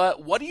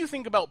 but what do you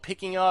think about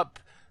picking up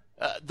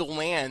the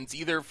lands,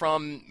 either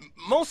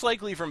most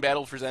likely from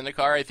Battle for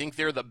Zendikar? I think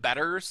they're the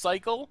better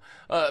cycle,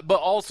 but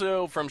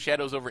also from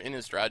Shadows over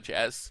Innistrad,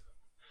 Chaz.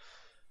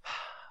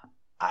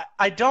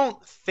 I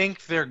don't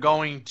think they're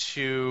going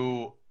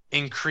to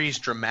increase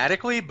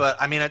dramatically,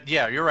 but I mean,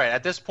 yeah, you're right.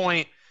 At this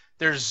point,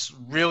 there's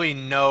really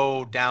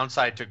no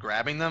downside to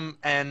grabbing them,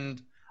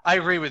 and I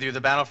agree with you. The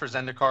Battle for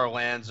Zendikar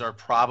lands are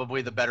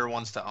probably the better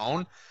ones to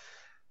own,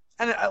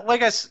 and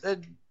like I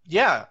said,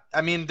 yeah, I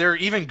mean, they're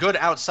even good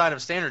outside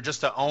of Standard just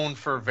to own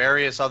for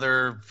various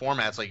other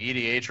formats like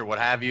EDH or what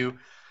have you.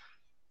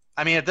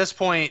 I mean, at this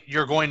point,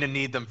 you're going to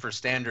need them for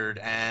Standard,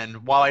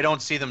 and while I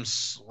don't see them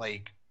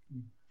like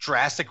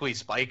drastically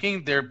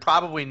spiking, they're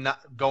probably not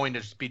going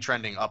to be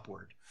trending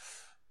upward.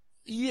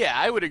 Yeah,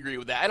 I would agree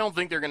with that. I don't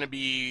think they're going to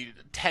be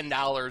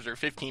 $10 or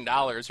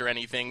 $15 or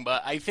anything,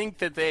 but I think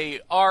that they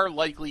are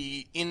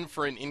likely in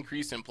for an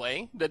increase in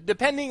play.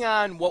 Depending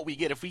on what we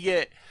get, if we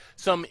get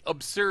some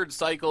absurd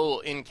cycle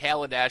in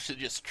Kaladesh that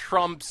just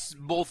trumps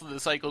both of the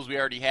cycles we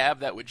already have,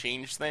 that would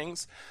change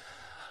things.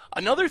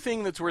 Another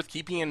thing that's worth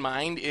keeping in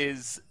mind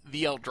is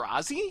the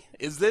Eldrazi.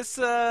 Is this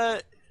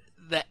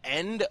the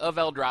end of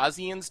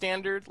Eldrazi in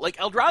Standard? Like,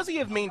 Eldrazi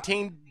have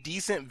maintained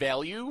decent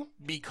value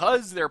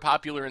because they're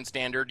popular in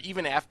Standard,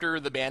 even after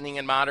the banning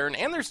in Modern,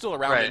 and they're still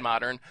around in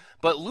Modern.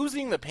 But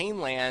losing the Pain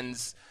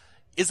lands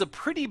is a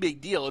pretty big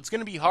deal. It's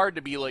going to be hard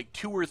to be like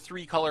 2 or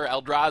 3 color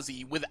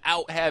Eldrazi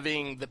without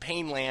having the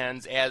Pain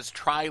lands as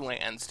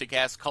tri-lands to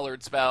cast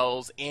colored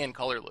spells and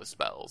colorless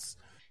spells.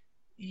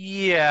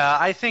 Yeah,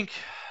 I think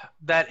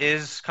that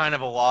is kind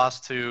of a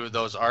loss to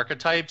those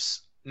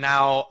archetypes.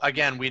 Now,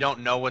 again, we don't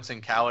know what's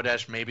in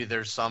Kaladesh. Maybe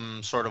there's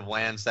some sort of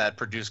lands that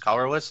produce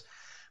colorless.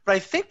 But I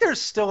think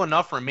there's still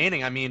enough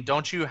remaining. I mean,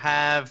 don't you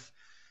have...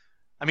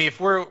 I mean, if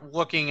we're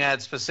looking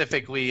at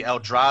specifically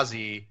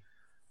Eldrazi,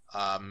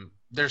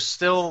 There's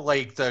still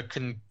like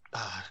the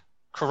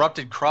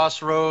corrupted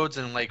crossroads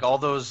and like all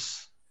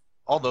those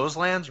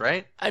lands,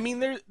 right? I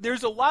mean,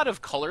 there's a lot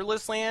of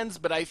colorless lands,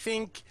 but I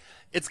think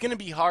it's going to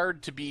be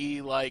hard to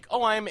be like,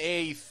 oh, I'm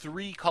a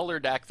 3-color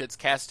deck that's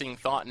casting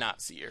Thought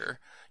Knot Seer.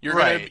 You're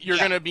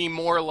gonna be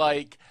more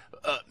like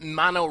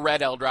mono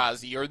red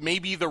Eldrazi, or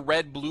maybe the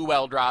red blue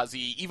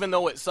Eldrazi, even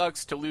though it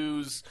sucks to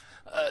lose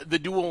the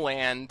dual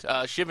land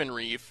Shivan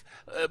Reef.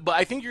 But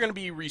I think you're going to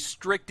be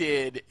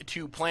restricted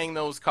to playing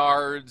those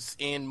cards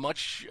in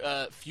much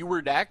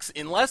fewer decks,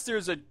 unless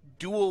there's a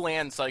dual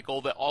land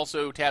cycle that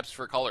also taps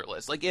for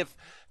colorless. Like if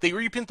they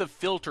reprint the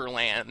filter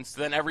lands,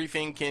 then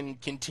everything can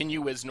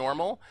continue as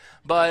normal.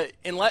 But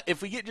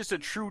if we get just a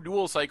true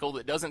dual cycle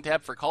that doesn't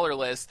tap for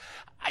colorless,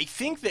 I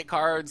think that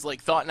cards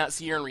like Thought Knot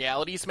Seer and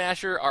Reality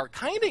Smasher are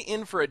kind of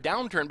in for a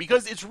downturn,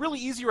 because it's really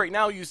easy right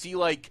now. You see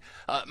like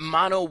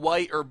mono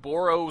white or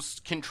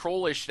Boros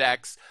control-ish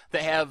decks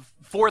that have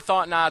 4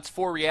 Thought Knots,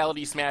 4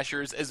 Reality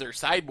Smashers as their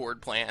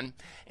sideboard plan.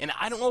 And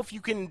I don't know if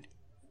you can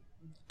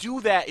do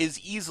that as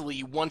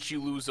easily once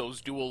you lose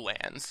those dual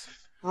lands.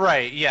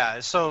 Right, yeah.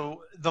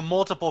 So the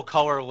multiple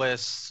color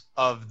lists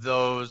of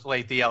those,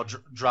 like the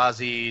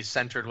Eldrazi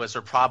centered lists,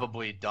 are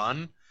probably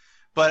done.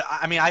 But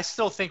I mean, I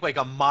still think like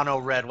a mono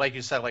red, like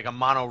you said, like a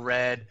mono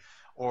red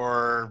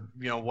or,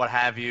 you know, what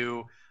have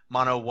you,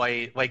 mono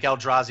white, like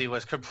Eldrazi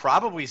list could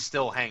probably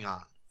still hang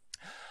on.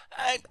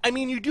 I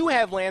mean, you do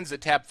have lands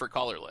that tap for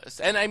colorless.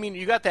 And I mean,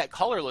 you got that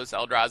colorless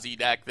Eldrazi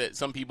deck that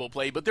some people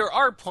play, but there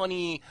are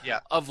plenty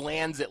of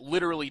lands that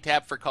literally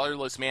tap for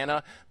colorless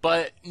mana,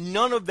 but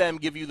none of them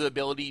give you the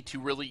ability to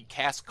really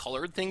cast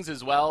colored things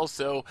as well.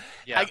 So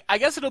I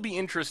guess it'll be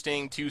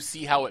interesting to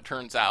see how it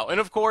turns out. And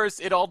of course,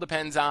 it all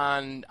depends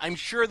on, I'm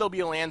sure there'll be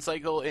a land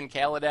cycle in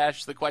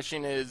Kaladesh. The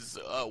question is,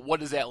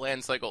 what does that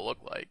land cycle look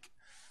like?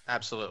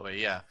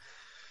 Absolutely, yeah.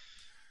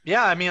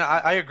 Yeah, I mean,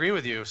 I agree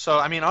with you. So,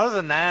 I mean, other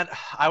than that,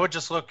 I would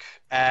just look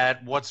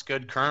at what's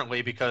good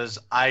currently, because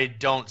I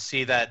don't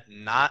see that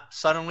not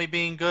suddenly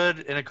being good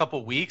in a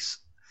couple weeks.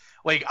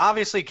 Like,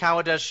 obviously,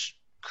 Kaladesh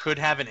could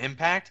have an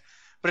impact,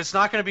 but it's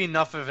not going to be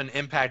enough of an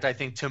impact, I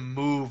think, to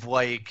move,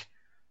 like,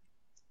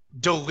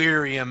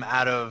 Delirium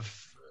out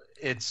of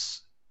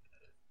its,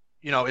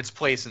 you know, its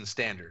place in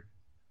Standard.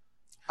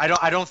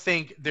 I don't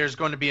think there's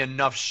going to be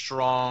enough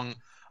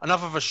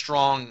of a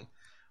strong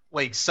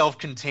like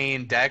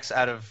self-contained decks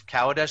out of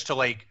Kaladesh to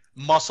like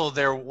muscle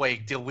their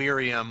like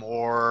Delirium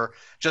or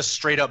just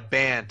straight up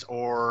Bant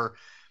or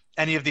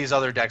any of these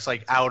other decks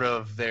like out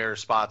of their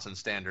spots in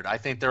Standard. I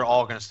think they're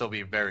all going to still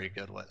be very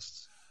good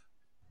lists.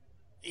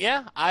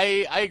 Yeah,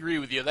 I agree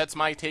with you. That's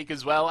my take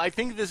as well. I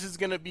think this is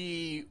going to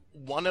be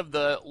one of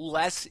the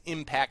less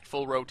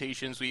impactful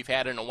rotations we've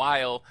had in a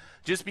while,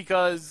 just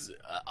because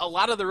a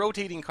lot of the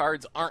rotating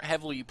cards aren't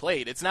heavily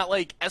played. It's not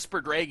like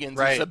Esper Dragons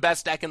is the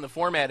best deck in the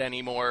format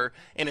anymore,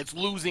 and it's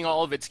losing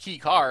all of its key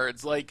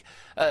cards. Like,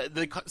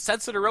 the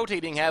sets that are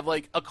rotating have,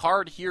 like, a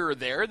card here or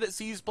there that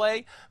sees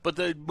play, but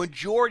the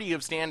majority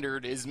of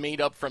Standard is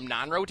made up from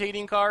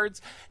non-rotating cards,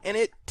 and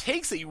it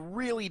takes a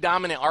really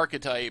dominant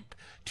archetype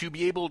to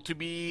be able to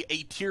be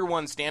a Tier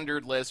 1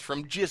 Standard list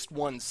from just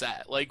one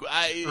set. Like,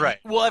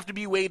 we'll have to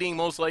be waiting,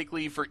 most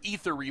likely, for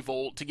Aether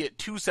Revolt to get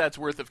 2 sets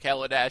worth of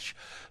Kaladesh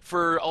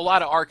for a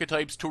lot of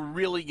archetypes to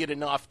really get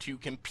enough to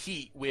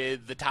compete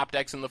with the top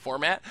decks in the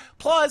format.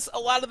 Plus, a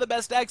lot of the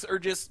best decks are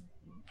just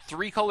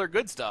 3-color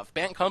good stuff.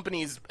 Bant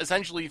Company's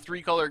essentially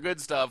 3-color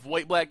good stuff.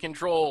 White-Black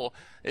Control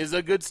is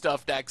a good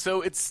stuff deck.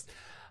 So it's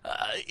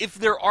if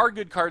there are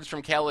good cards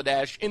from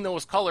Kaladesh in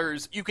those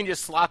colors, you can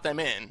just slot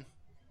them in.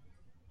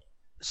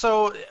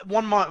 So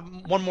one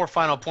more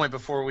final point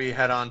before we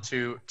head on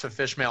to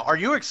Fishmail. Are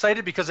you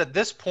excited? Because at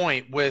this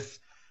point, with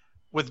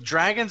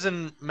Dragons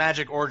and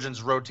Magic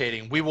Origins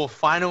rotating, we will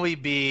finally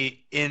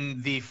be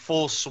in the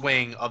full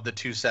swing of the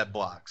 2-set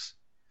blocks.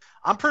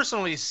 I'm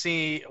personally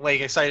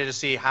excited to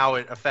see how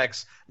it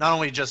affects not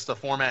only just the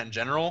format in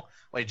general,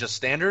 like just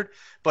Standard,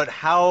 but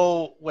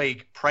how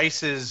like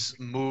prices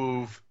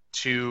move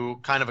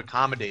to kind of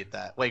accommodate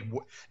that. Like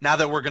now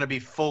that we're going to be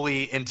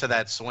fully into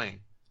that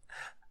swing.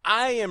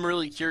 I am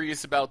really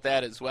curious about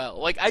that as well.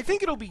 Like, I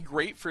think it'll be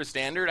great for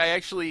Standard. I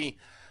actually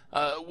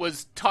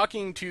was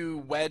talking to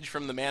Wedge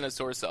from the Mana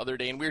Source the other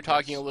day, and we were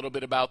talking a little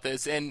bit about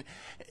this, and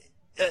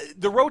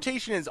the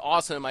rotation is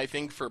awesome, I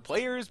think, for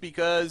players,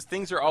 because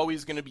things are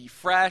always going to be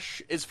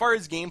fresh as far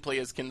as gameplay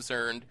is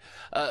concerned,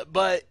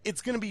 but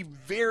it's going to be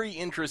very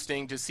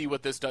interesting to see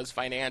what this does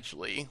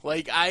financially.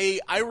 Like,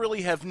 I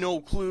really have no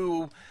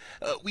clue.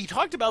 We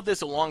talked about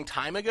this a long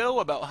time ago,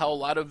 about how a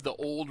lot of the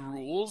old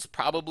rules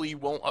probably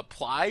won't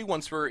apply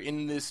once we're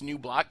in this new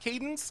block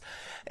cadence,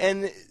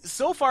 and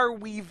so far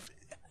we've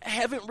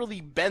haven't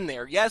really been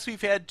there. Yes,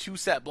 we've had 2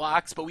 set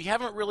blocks, but we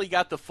haven't really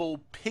got the full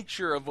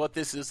picture of what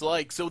this is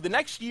like. So the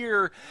next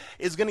year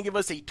is going to give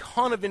us a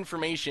ton of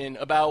information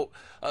about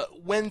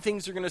when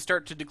things are going to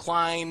start to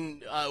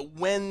decline,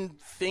 when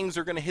things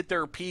are going to hit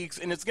their peaks,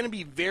 and it's going to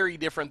be very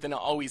different than it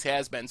always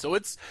has been. So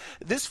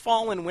this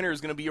fall and winter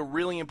is going to be a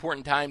really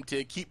important time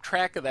to keep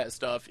track of that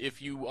stuff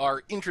if you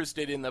are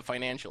interested in the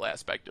financial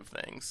aspect of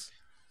things.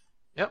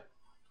 Yep.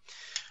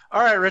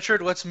 All right,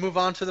 Richard, let's move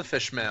on to the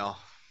fish mail.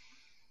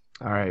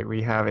 All right,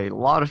 we have a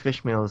lot of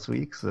fish mail this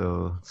week,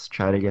 so let's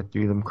try to get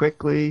through them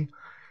quickly.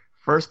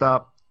 First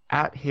up,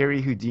 at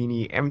Harry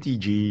Houdini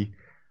MTG,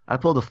 I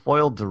pulled a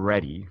foiled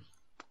Doretti.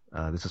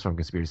 This is from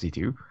Conspiracy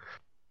 2.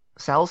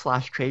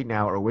 Sell/trade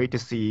now or wait to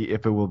see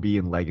if it will be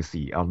in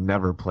Legacy. I'll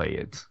never play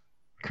it.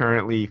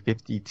 Currently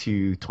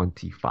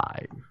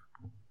 52.25.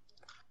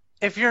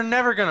 If you're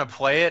never going to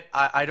play it,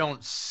 I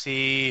don't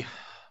see...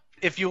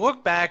 If you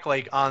look back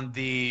like on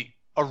the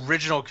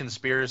original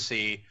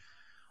Conspiracy,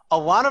 a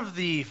lot of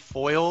the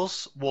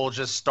foils will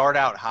just start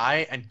out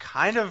high and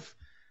kind of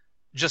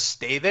just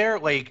stay there.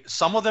 Like,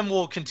 some of them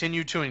will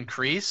continue to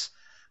increase,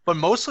 but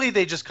mostly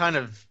they just kind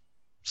of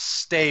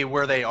stay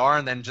where they are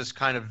and then just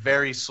kind of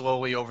very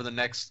slowly over the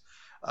next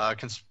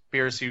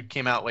Conspiracy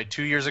came out like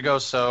 2 years ago,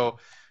 so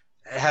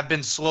have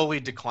been slowly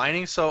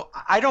declining. So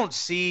I don't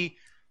see...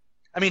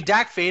 I mean,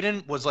 Dak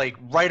Faden was like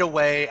right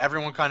away.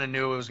 Everyone kind of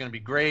knew it was going to be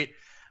great.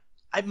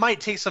 It might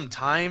take some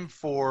time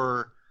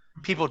for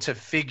people to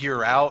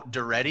figure out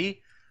Doretti.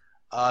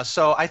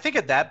 So I think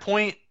at that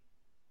point,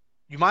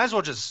 you might as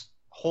well just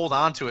hold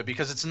on to it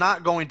because it's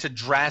not going to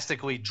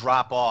drastically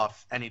drop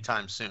off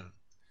anytime soon.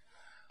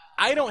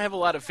 I don't have a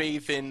lot of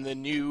faith in the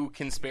new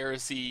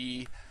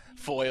Conspiracy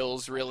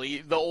foils, really.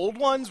 The old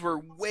ones were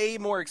way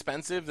more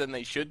expensive than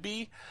they should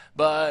be,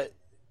 but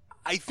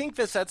I think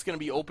the set's going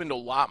to be opened a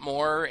lot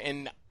more,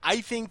 and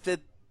I think that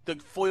the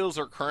foils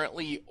are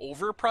currently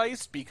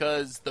overpriced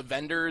because the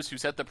vendors who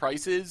set the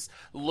prices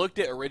looked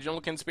at original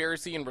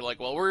Conspiracy and were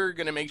like, well, we're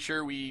going to make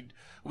sure we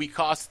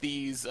cost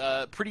these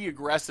pretty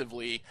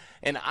aggressively,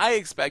 and I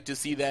expect to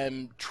see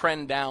them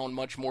trend down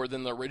much more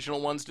than the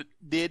original ones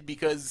did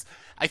because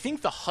I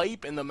think the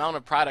hype and the amount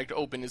of product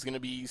open is going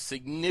to be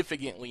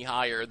significantly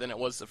higher than it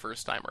was the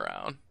first time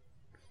around.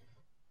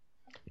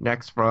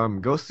 Next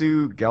from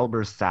Gosu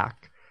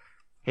Gelber-Sack.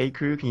 Hey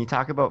crew, can you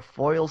talk about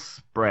foil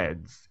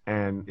spreads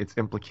and its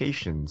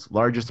implications?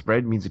 Larger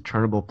spread means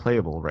eternal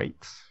playable, right?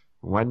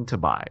 When to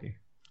buy?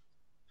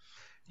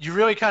 You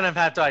really kind of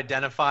have to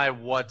identify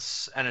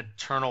what's an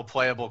eternal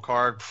playable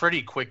card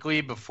pretty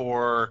quickly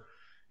before,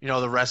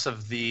 the rest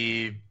of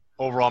the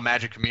overall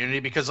Magic community.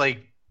 Because,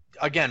 like,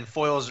 again,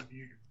 foils,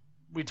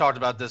 we talked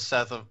about this,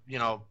 Seth, of,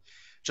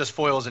 just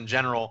foils in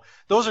general.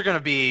 Those are going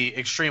to be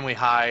extremely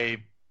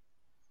high,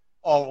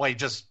 all like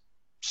just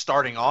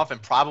starting off,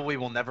 and probably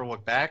will never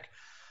look back.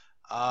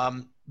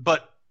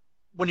 But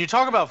when you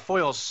talk about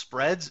foil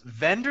spreads,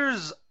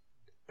 vendors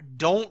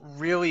don't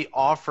really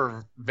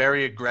offer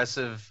very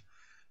aggressive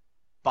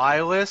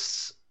buy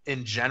lists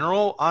in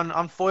general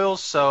on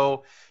foils.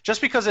 So just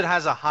because it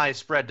has a high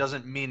spread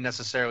doesn't mean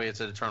necessarily it's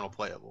an eternal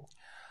playable.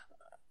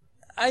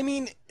 I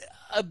mean,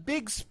 a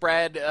big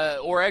spread,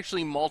 or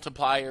actually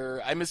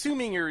multiplier, I'm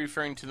assuming you're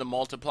referring to the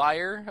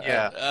multiplier.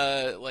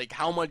 Yeah. Like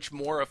how much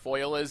more a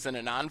foil is than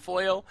a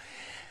non-foil.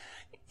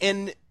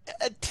 And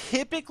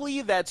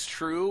typically that's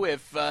true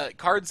if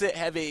cards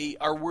that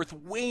are worth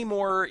way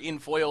more in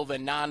foil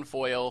than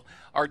non-foil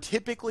are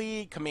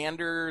typically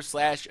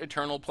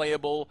commander/eternal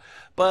playable,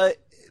 but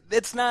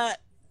it's not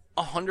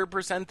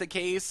 100% the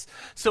case.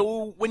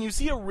 So when you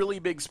see a really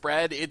big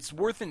spread, it's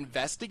worth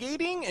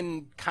investigating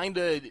and kind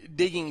of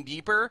digging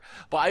deeper,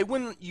 but I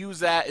wouldn't use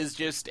that as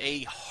just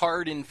a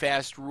hard and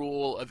fast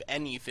rule of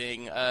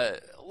anything.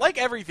 Like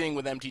everything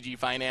with MTG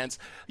Finance,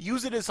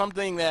 use it as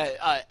something that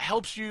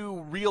helps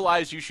you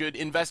realize you should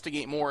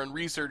investigate more and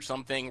research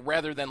something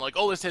rather than like,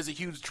 oh, this has a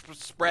huge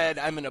spread,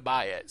 I'm going to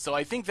buy it. So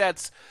I think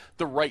that's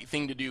the right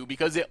thing to do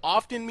because it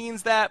often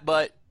means that,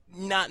 but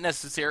not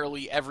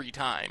necessarily every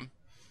time.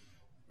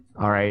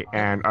 All right,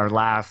 and our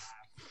last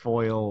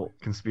foil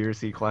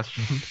conspiracy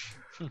question.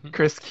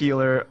 Chris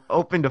Keeler,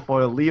 open to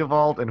foil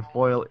Leovold and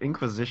foil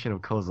Inquisition of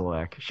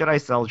Kozilek. Should I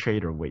sell,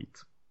 trade, or wait?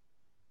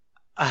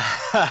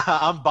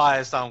 I'm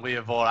biased on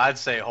Leovold. I'd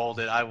say hold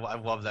it. I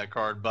love that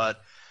card,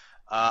 but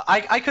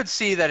I could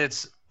see that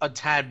it's a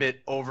tad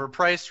bit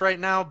overpriced right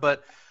now.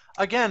 But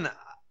again,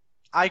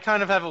 I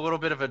kind of have a little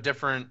bit of a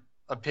different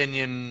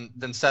opinion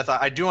than Seth.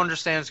 I do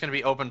understand it's going to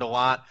be opened a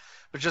lot.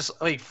 But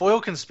just like foil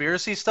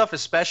conspiracy stuff,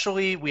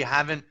 especially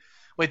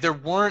there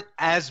weren't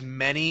as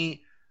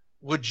many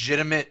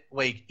legitimate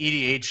like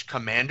EDH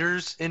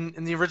commanders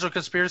in the original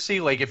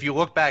conspiracy. Like if you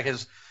look back,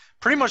 it's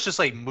pretty much just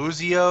like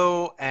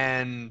Muzio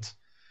and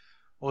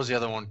what was the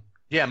other one?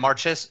 Yeah,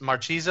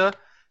 Marchesa.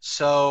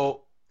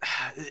 So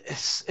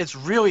it's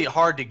really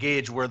hard to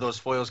gauge where those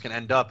foils can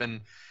end up.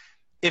 And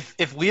if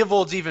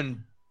Leovold's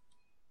even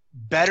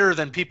better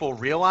than people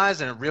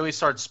realize and it really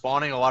starts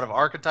spawning a lot of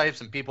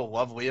archetypes and people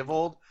love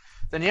Leovold,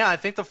 then yeah, I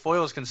think the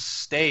foils can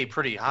stay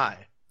pretty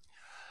high.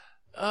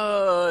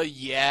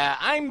 Yeah,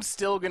 I'm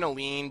still gonna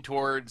lean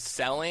towards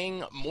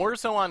selling more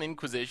so on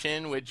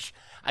Inquisition, which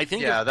I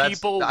think Yeah, I can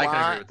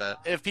agree with that.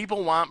 if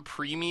people want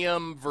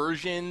premium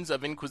versions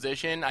of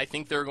Inquisition, I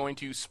think they're going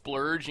to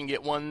splurge and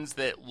get ones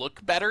that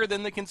look better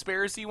than the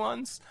conspiracy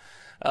ones.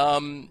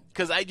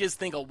 Because I just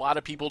think a lot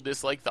of people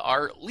dislike the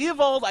art.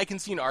 Leovold, I can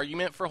see an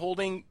argument for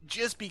holding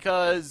just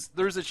because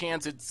there's a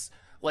chance it's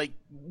like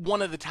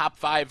one of the top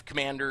five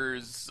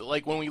commanders.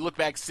 Like when we look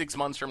back 6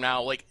 months from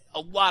now, like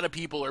a lot of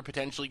people are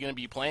potentially going to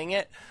be playing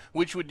it,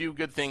 which would do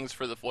good things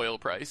for the foil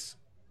price.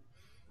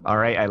 All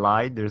right, I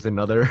lied. There's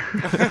another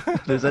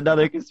there's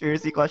another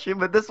conspiracy question,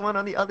 but this one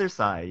on the other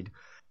side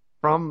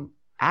from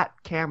at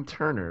Cam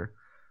Turner.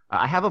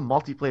 I have a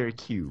multiplayer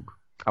cube.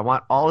 I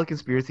want all the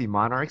conspiracy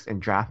monarchs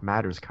and draft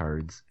matters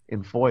cards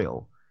in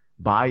foil.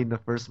 Buy in the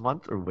first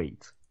month or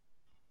wait?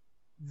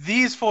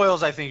 These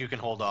foils, I think you can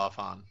hold off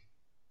on.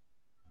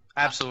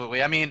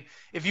 Absolutely. I mean,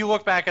 if you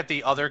look back at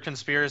the other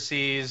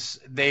conspiracies,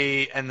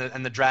 and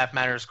the draft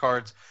matters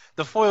cards,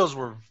 the foils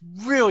were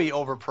really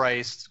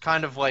overpriced,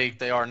 kind of like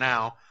they are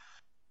now,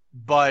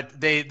 but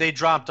they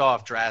dropped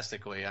off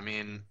drastically. I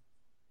mean,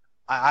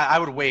 I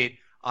would wait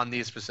on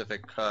these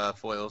specific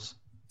foils.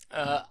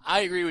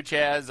 I agree with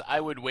Chaz.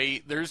 I would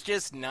wait. There's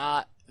just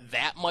not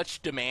that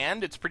much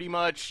demand. It's pretty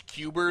much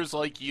cubers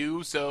like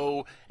you,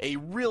 so a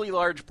really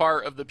large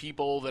part of the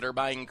people that are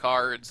buying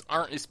cards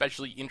aren't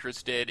especially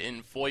interested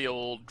in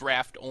foil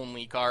draft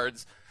only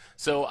cards.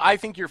 So I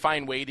think you're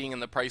fine waiting,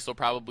 and the price will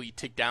probably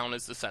tick down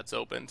as the sets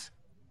opened.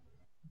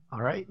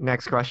 All right,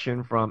 next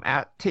question from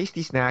at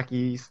Tasty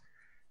Snackies.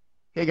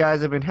 Hey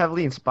guys, I've been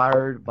heavily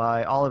inspired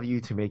by all of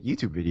you to make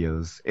YouTube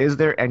videos. Is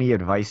there any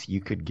advice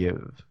you could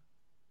give?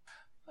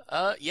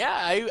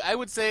 Yeah, I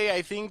would say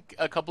I think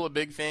a couple of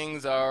big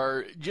things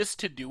are just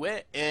to do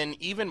it, and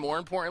even more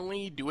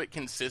importantly, do it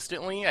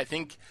consistently. I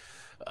think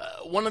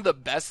one of the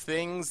best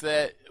things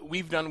that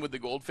we've done with the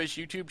Goldfish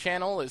YouTube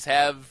channel is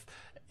have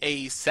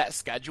a set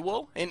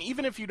schedule. And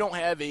even if you don't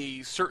have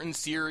a certain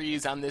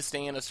series on this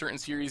day and a certain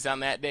series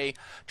on that day,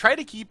 try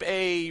to keep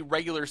a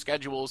regular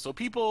schedule so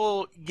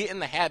people get in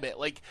the habit.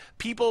 Like,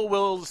 people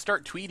will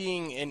start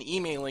tweeting and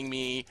emailing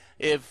me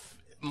if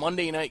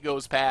Monday night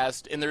goes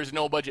past and there's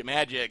no Budget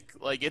Magic.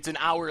 Like, it's an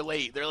hour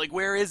late. They're like,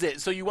 where is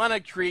it? So you want to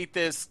create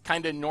this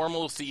kind of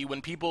normalcy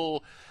when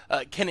people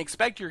can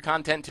expect your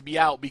content to be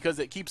out, because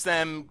it keeps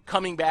them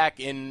coming back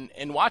and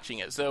watching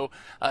it. So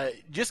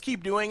just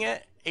keep doing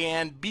it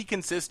and be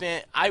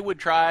consistent. I would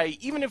try,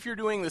 even if you're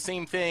doing the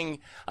same thing,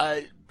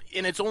 and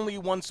it's only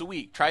once a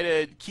week, try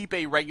to keep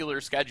a regular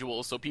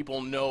schedule so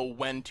people know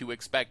when to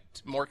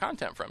expect more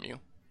content from you.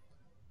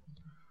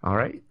 All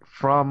right,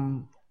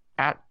 from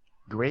at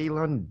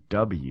Graylon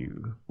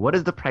W. What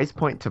is the price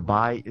point to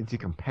buy into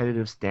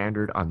competitive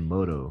standard on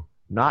Moto?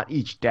 Not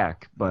each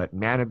deck, but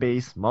mana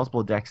base,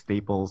 multiple deck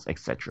staples,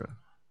 etc.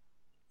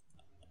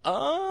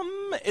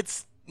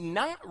 It's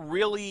not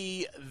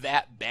really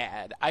that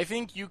bad. I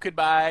think you could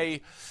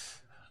buy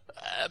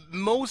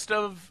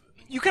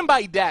you can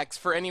buy decks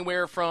for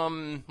anywhere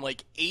from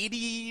like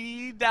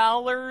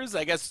 $80.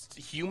 I guess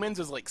humans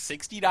is like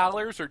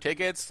 $60 for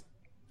tickets,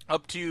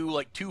 up to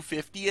like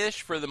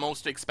 250-ish for the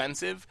most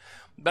expensive.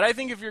 But I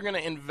think if you're going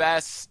to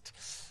invest,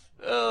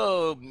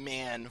 oh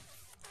man,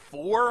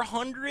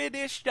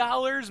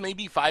 $400-ish,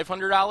 maybe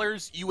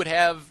 $500, you would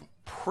have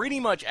pretty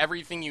much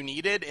everything you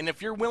needed. And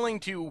if you're willing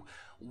to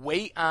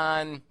wait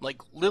on, like,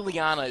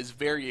 Liliana is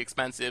very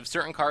expensive,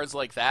 certain cards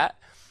like that,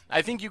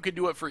 I think you could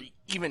do it for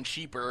even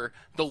cheaper.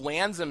 The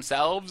lands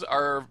themselves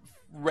are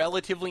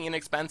relatively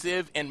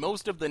inexpensive, and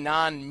most of the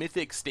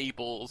non-mythic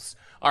staples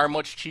are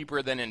much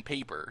cheaper than in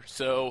paper.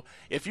 So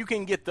if you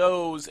can get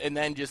those and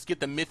then just get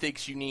the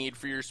mythics you need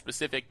for your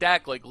specific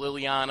deck, like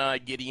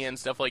Liliana, Gideon,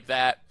 stuff like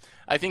that,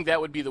 I think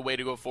that would be the way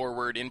to go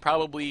forward, and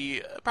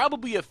probably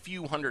a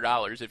few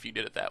 $100s if you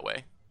did it that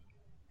way.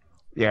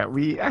 Yeah,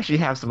 we actually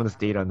have some of this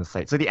data on the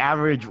site. So the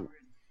average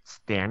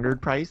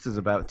standard price is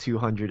about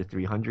 200 to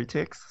 300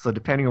 ticks. So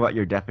depending on what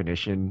your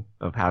definition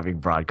of having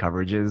broad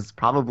coverage is,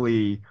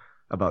 probably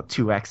about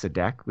 2x a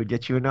deck would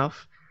get you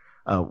enough.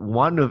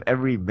 One of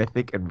every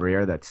mythic and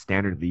rare that's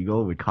standard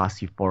legal would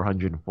cost you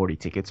 440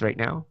 tickets right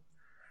now.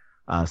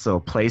 So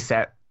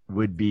playset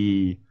would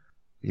be,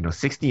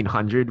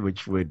 1,600,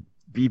 which would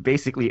be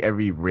basically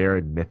every rare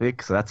and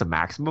mythic. So that's a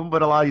maximum,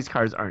 but a lot of these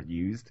cards aren't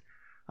used.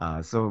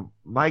 So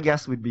my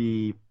guess would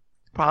be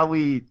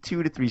probably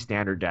 2 to 3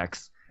 standard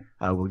decks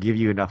will give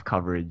you enough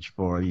coverage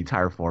for the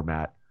entire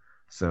format.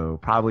 So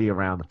probably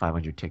around the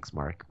 500 ticks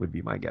mark would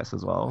be my guess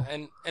as well.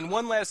 And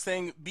one last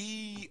thing,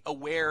 be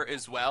aware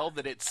as well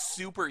that it's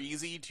super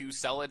easy to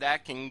sell a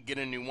deck and get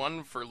a new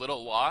one for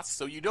little loss.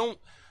 So you don't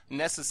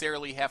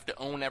necessarily have to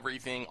own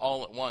everything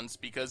all at once,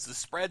 because the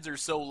spreads are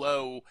so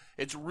low,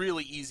 it's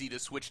really easy to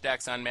switch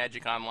decks on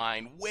Magic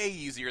Online, way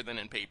easier than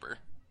in paper.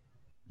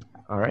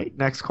 All right,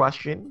 next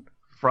question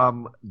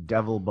from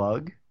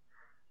Devilbug.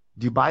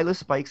 Do buy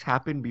list spikes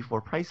happen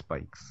before price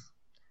spikes?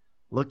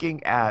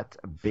 Looking at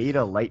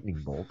Beta Lightning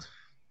Bolt,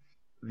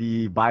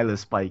 the buy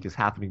list spike is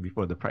happening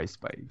before the price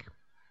spike.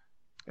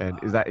 And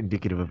is that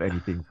indicative of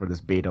anything for this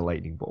beta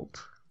lightning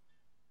bolt?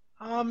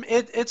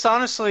 It's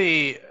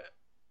honestly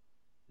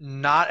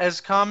not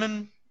as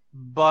common,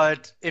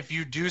 but if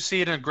you do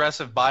see an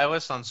aggressive buy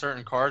list on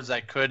certain cards,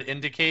 that could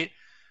indicate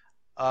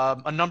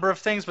a number of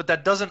things, but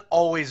that doesn't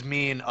always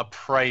mean a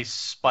price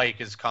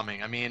spike is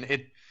coming. I mean,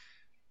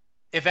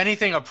 if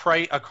anything,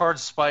 a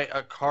card's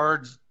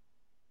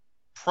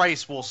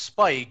price will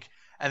spike,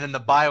 and then the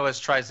buy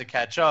list tries to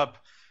catch up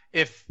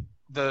if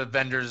the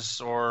vendors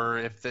or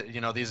if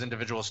these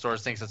individual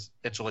stores thinks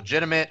it's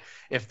legitimate,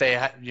 if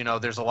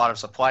there's a lot of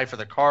supply for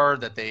the card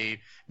that they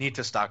need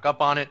to stock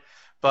up on it.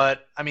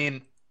 But I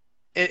mean,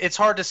 it's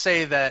hard to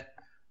say that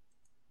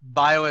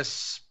buy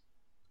lists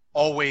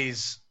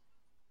always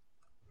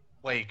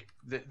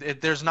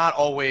there's not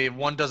always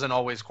one doesn't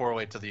always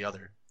correlate to the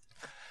other.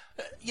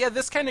 Yeah,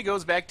 this kind of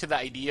goes back to the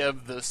idea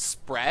of the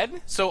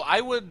spread. So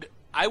I would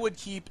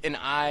keep an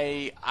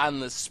eye on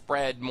the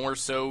spread more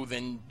so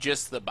than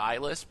just the buy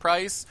list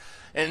price.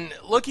 And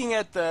looking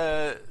at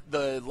the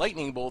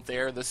lightning bolt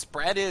there, the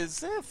spread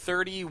is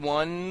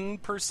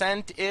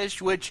 31%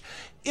 ish, which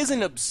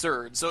isn't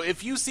absurd. So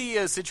if you see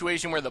a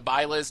situation where the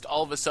buy list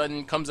all of a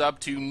sudden comes up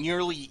to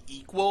nearly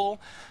equal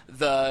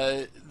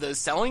the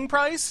selling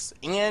price,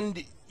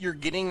 and you're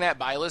getting that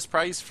buy list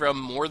price from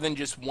more than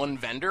just one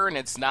vendor, and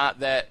it's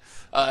not that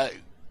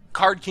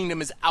Card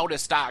Kingdom is out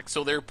of stock,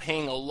 so they're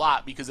paying a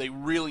lot because they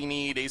really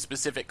need a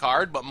specific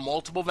card, but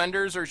multiple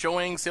vendors are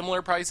showing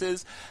similar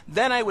prices,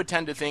 then I would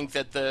tend to think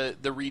that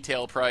the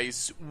retail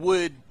price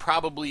would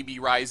probably be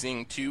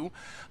rising too.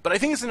 But I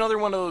think it's another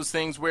one of those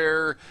things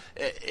where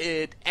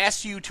it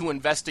asks you to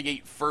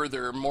investigate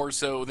further more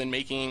so than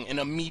making an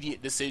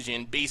immediate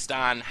decision based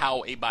on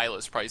how a buy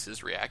list price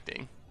is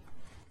reacting.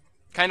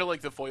 Kind of like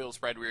the foil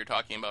spread we were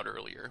talking about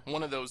earlier.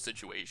 One of those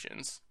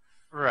situations.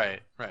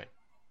 Right.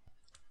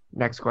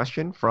 Next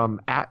question from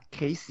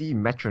 @KC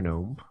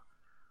Metronome.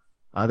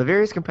 The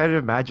various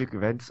competitive Magic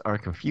events are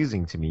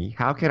confusing to me.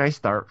 How can I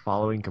start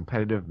following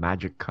competitive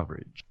Magic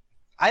coverage?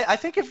 I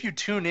think if you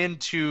tune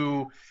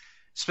into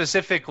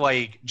specific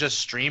just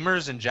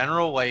streamers in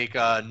general, like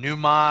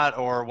Newmont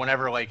or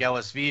whenever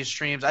LSV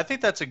streams, I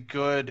think that's a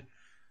good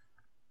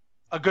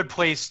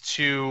place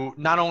to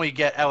not only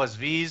get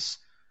LSV's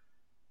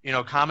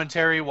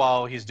commentary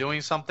while he's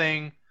doing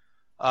something.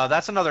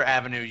 That's another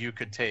avenue you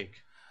could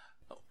take.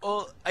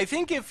 Well, I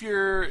think if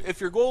your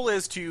goal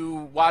is to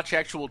watch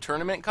actual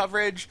tournament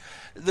coverage,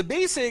 the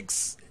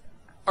basics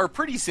are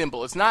pretty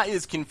simple. It's not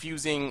as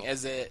confusing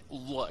as it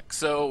looks.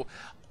 So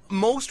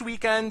most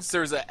weekends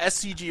there's a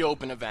SCG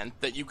Open event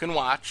that you can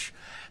watch.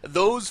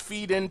 Those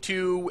feed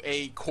into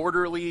a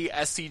quarterly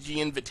SCG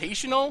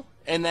Invitational,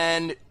 and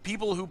then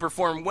people who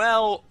perform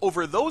well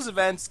over those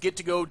events get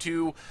to go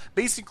to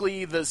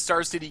basically the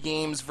Star City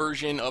Games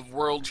version of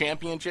World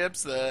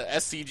Championships, the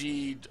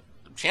SCG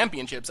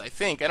Championships, I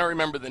think. I don't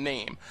remember the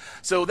name.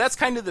 So that's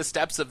kind of the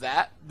steps of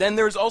that. Then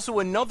there's also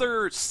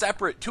another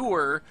separate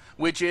tour,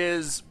 which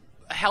is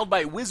held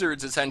by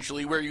Wizards,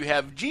 essentially, where you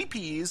have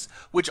GPs,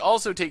 which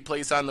also take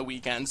place on the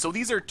weekend. So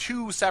these are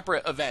two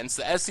separate events,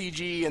 the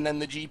SCG and then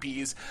the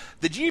GPs.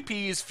 The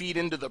GPs feed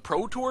into the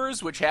Pro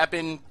Tours, which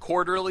happen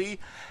quarterly,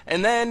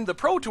 and then the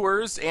Pro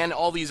Tours and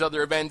all these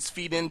other events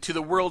feed into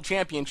the World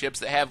Championships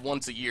that have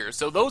once a year.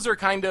 So those are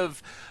kind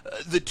of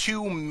the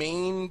two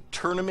main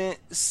tournament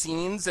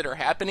scenes that are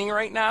happening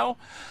right now.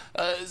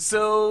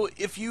 So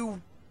if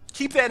you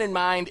keep that in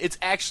mind, it's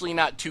actually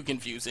not too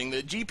confusing.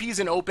 The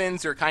GPs and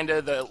Opens are kind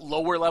of the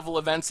lower level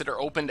events that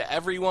are open to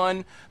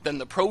everyone. Then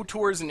the Pro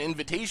Tours and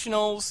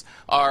Invitationals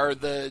are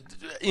the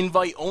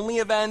invite-only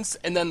events,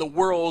 and then the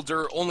Worlds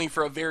are only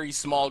for a very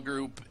small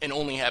group and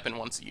only happen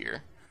once a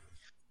year.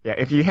 Yeah,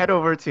 if you head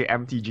over to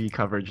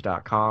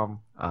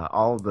mtgcoverage.com,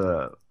 all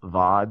the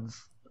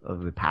VODs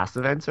of the past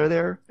events are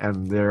there,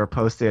 and they're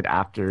posted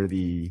after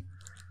the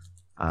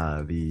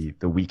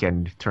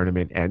weekend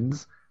tournament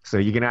ends. So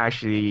you can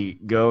actually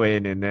go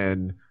in and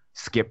then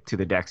skip to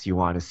the decks you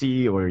want to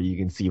see, or you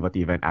can see what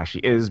the event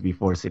actually is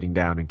before sitting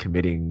down and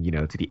committing,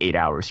 to the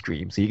 8-hour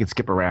stream. So you can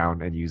skip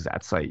around and use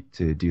that site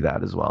to do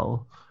that as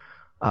well.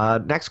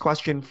 Next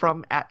question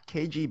from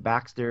 @KG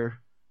Baxter.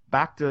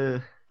 Back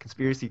to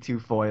Conspiracy 2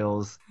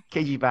 foils.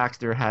 KG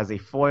Baxter has a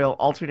foil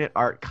alternate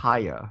art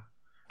Kaya.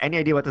 Any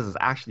idea what this is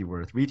actually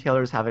worth?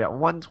 Retailers have it at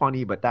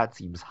 120, but that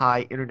seems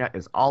high. Internet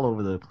is all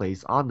over the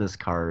place on this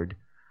card.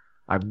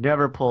 I've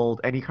never pulled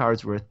any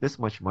cards worth this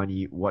much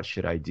money. What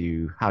should I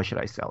do? How should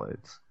I sell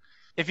it?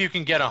 If you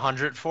can get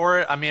 100 for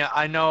it, I mean,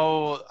 I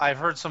know I've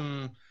heard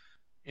some,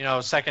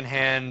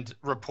 secondhand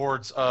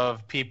reports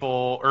of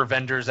people or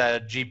vendors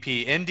at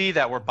GP Indy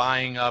that were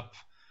buying up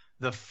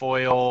the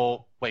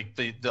foil, like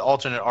the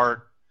alternate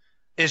art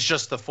is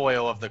just the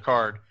foil of the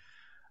card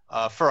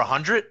for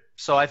 100.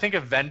 So I think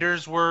if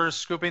vendors were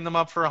scooping them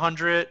up for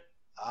 100,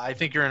 I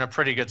think you're in a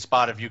pretty good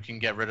spot if you can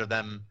get rid of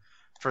them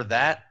for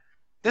that.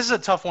 This is a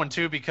tough one,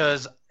 too,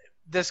 because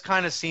this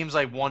kind of seems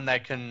like one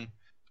that can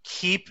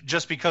keep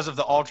just because of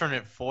the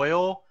alternate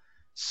foil.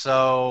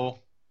 So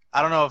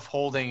I don't know if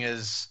holding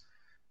is,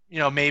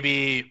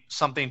 maybe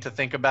something to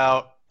think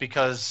about.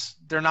 because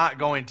they're not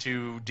going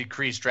to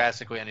decrease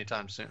drastically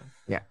anytime soon.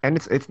 Yeah, and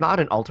it's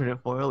not an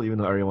alternate foil, even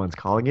though everyone's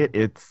calling it.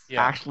 It's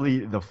Yeah.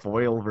 actually the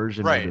foil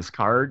version Right. of this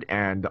card,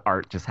 and the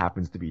art just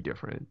happens to be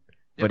different.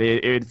 Yep. But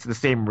it's the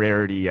same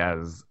rarity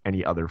as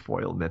any other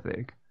foil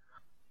mythic.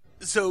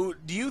 So,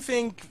 do you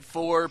think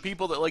for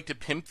people that like to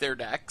pimp their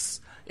decks,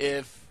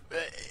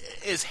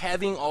 is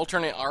having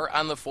alternate art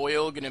on the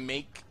foil going to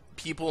make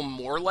people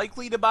more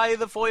likely to buy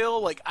the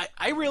foil? Like,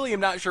 I really am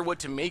not sure what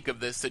to make of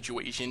this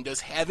situation.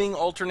 Does having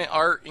alternate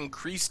art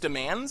increase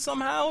demand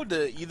somehow?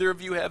 Do either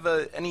of you have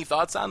any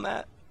thoughts on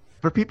that?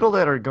 For people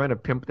that are going to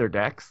pimp their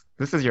decks,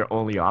 this is your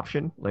only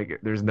option. Like,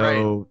 there's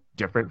no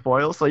different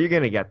foil, so you're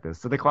going to get this.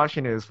 So the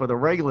question is, for the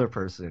regular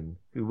person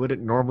who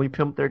wouldn't normally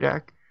pimp their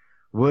deck,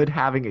 would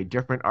having a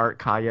different art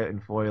Kaya in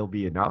foil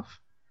be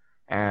enough?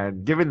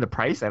 And given the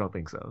price, I don't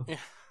think so. Yeah.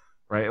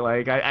 Right?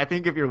 Like, I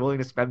think if you're willing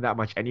to spend that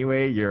much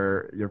anyway,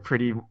 you're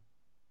pretty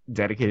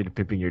dedicated to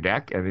pimping your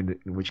deck, and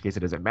in which case it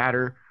doesn't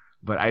matter.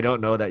 But I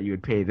don't know that you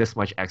would pay this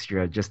much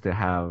extra just to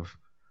have,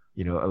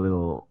 a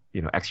little,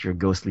 extra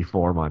ghostly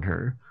form on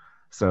her.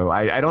 So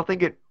I don't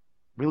think it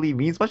really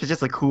means much. It's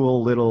just a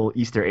cool little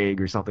Easter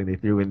egg or something they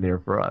threw in there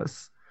for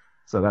us.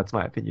 So that's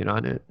my opinion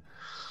on it.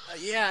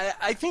 Yeah,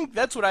 I think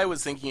that's what I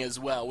was thinking as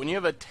well. When you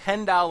have a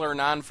 $10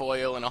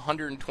 non-foil and a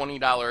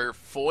 $120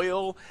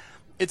 foil,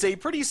 it's a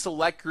pretty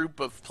select group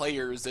of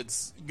players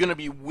that's going to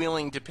be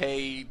willing to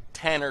pay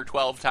 10 or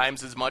 12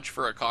 times as much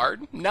for a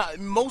card.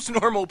 Most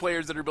normal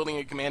players that are building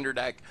a commander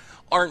deck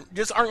aren't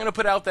going to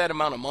put out that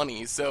amount of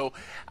money. So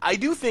I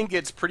do think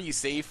it's pretty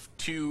safe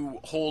to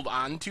hold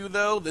on to,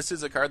 though. This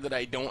is a card that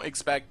I don't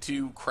expect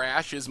to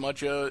crash as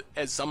much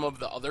as some of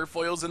the other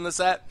foils in the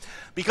set,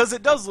 because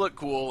it does look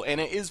cool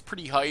and it is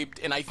pretty hyped,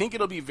 and I think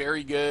it'll be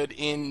very good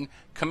in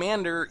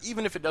Commander,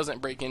 even if it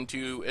doesn't break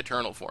into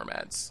Eternal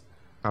formats.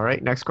 All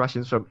right, next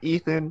question is from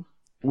Ethan.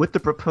 With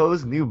the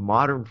proposed new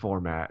modern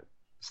format,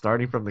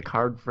 starting from the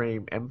card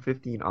frame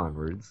M15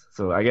 onwards,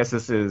 so I guess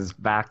this is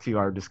back to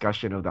our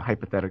discussion of the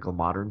hypothetical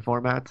modern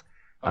format.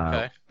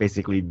 Okay.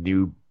 Basically,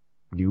 new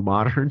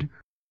modern.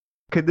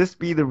 Could this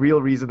be the real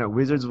reason that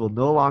Wizards will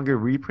no longer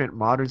reprint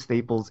modern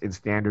staples in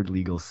standard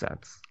legal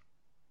sets?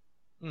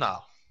 No,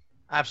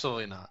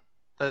 absolutely not.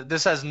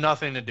 This has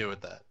nothing to do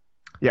with that.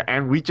 Yeah,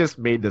 and we just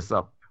made this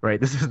up. Right,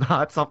 this is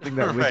not something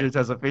that Right. Wizards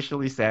has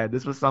officially said.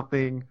 This was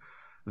something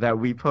that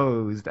we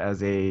posed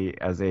as a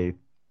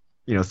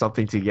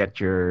something to get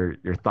your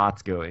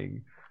thoughts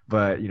going.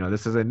 But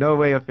this is in no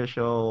way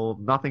official.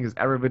 Nothing has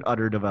ever been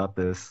uttered about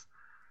this.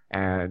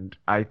 And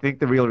I think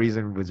the real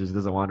reason Wizards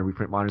doesn't want to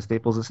reprint modern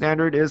staples in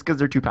standard is because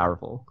they're too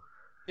powerful.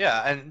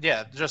 Yeah, and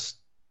just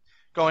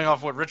going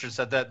off what Richard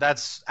said,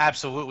 that's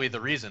absolutely the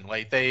reason.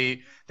 Like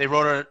they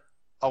wrote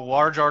a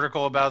large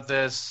article about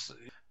this.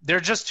 They're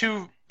just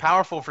too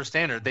powerful for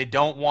standard. They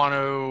don't want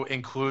to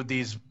include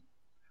these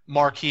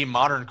marquee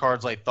modern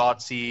cards like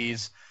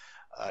Thoughtseize,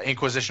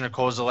 Inquisition of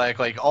Kozilek.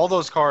 Like all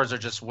those cards are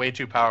just way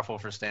too powerful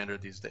for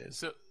standard these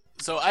days.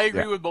 So I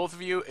agree with both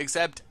of you,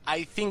 except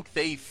I think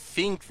they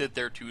think that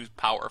they're too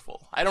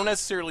powerful. I don't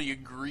necessarily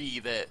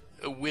agree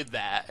with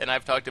that, and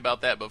I've talked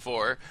about that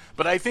before,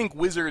 but I think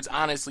Wizards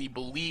honestly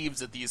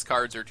believes that these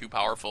cards are too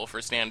powerful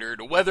for standard.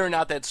 Whether or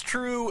not that's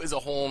true is a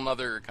whole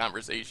other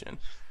conversation.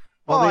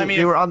 Well,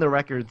 they were on the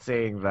record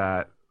saying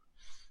that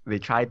they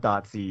tried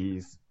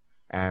Thoughtseize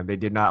and they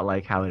did not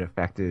like how it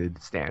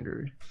affected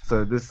standard.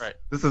 So this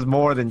is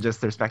more than just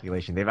their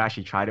speculation. They've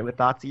actually tried it with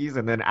Thoughtseize,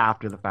 and then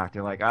after the fact,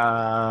 they're like,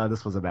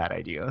 this was a bad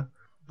idea.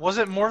 Was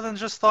it more than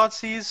just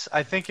Thoughtseize?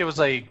 I think it was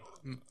like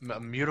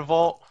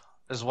Mutavault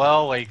as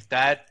well. Like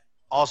that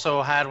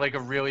also had like a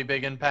really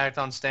big impact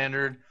on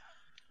standard.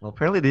 Well,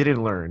 apparently they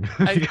didn't learn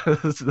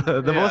because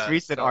the most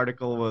recent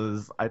article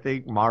was, I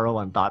think, Marl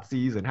on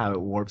Thoughtseize and how it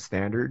warped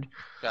standard.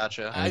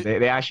 Gotcha. And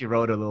they actually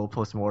wrote a little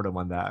postmortem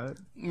on that.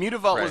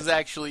 Mutavault was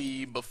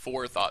actually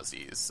before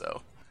Thoughtseize,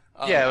 so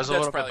yeah, it was a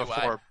little bit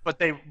before.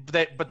 Why.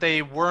 But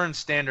they were in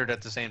standard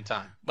at the same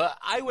time. But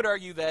I would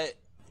argue that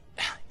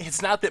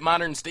it's not that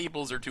modern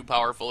staples are too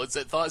powerful; it's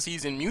that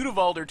Thoughtseize and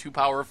Mutavault are too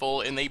powerful,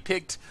 and they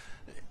picked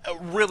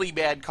really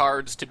bad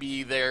cards to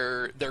be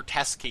their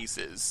test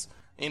cases.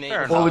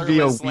 What would be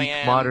a weak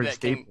modern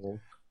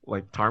staple?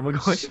 Like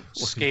Tarmogoyf?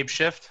 Scape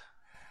Shift?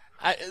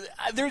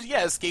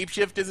 Scape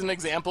Shift is an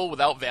example.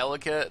 Without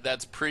Valakut,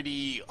 that's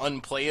pretty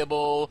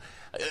unplayable.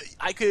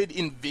 I could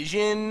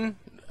envision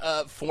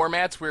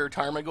formats where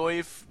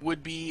Tarmogoyf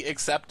would be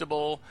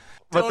acceptable.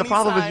 But the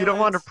problem is you don't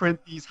want to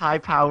print these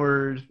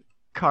high-powered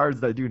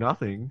cards that do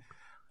nothing.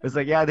 It's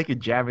like, yeah, they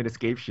could jam in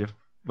Escape Shift,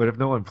 but if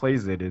no one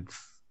plays it,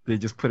 they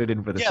just put it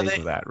in for the sake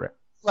of that, right?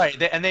 Right,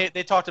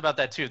 they talked about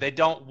that too. They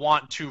don't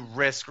want to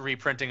risk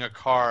reprinting a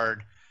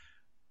card,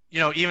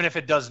 even if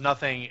it does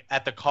nothing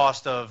at the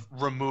cost of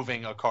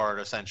removing a card,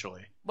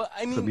 essentially. But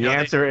I mean, so the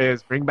answer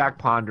is bring back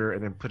Ponder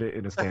and then put it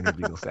in a standard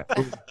legal set.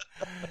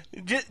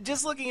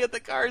 Just looking at the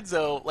cards,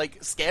 though,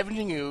 like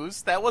Scavenging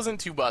Ooze, that wasn't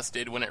too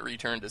busted when it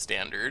returned to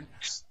standard.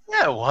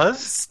 Yeah, it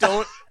was.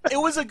 it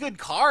was a good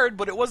card,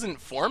 but it wasn't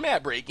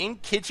format breaking.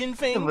 Kitchen but-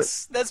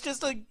 Finks, that's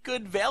just a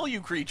good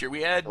value creature.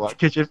 We had. Well,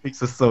 Kitchen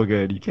Finks is so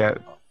good. You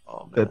can't.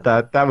 Oh, man.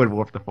 That would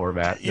warp the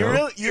format. You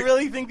no?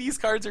 really think these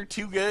cards are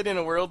too good in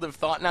a world of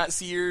Thought Knot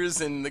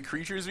Seers and the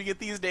creatures we get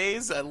these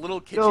days? A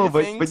little Kitchen No,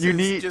 Finks but you is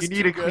need just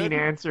a too clean good?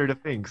 answer to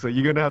think. So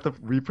you're gonna have to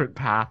reprint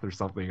Path or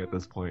something at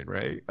this point,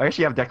 right? I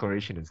actually have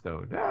Declaration in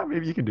Stone. Yeah,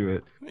 maybe you can do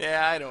it.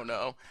 Yeah, I don't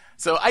know.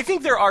 So I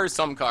think there are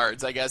some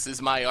cards, I guess,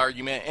 is my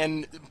argument.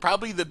 And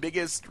probably the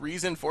biggest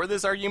reason for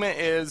this argument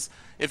is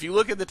if you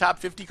look at the top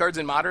 50 cards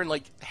in Modern,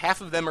 like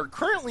half of them are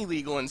currently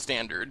legal in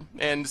Standard,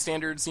 and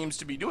Standard seems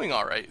to be doing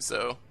all right.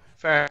 So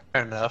Fair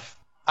enough.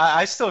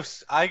 I still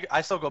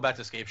go back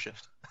to Scape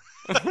Shift.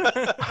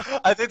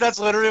 I think that's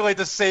literally like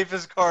the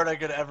safest card I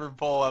could ever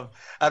pull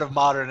out of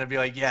Modern and be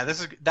like, yeah,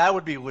 that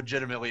would be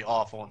legitimately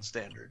awful in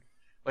Standard.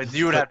 Like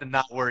you would have to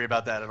not worry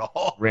about that at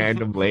all.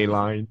 Random ley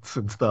lines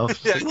and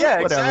stuff.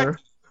 Yeah, Whatever.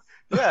 exactly.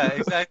 Yeah,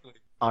 exactly.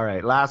 All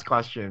right, last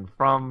question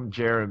from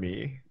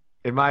Jeremy.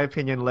 In my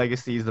opinion,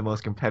 Legacy is the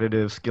most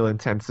competitive,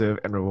 skill-intensive,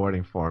 and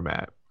rewarding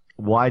format.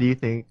 Why do you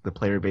think the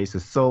player base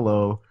is so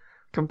low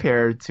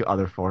compared to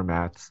other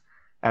formats?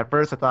 At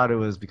first, I thought it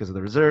was because of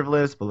the reserve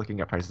list, but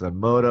looking at prices on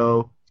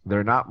Moto,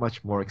 they're not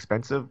much more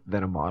expensive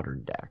than a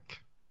Modern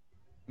deck.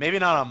 Maybe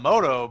not on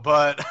Moto,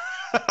 but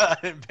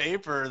in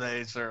paper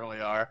they certainly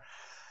are.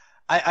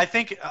 I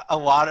think a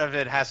lot of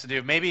it has to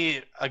do,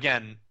 maybe,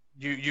 again,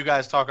 you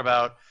guys talk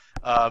about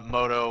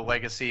Moto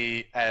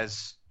Legacy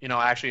as,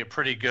 actually a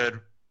pretty good,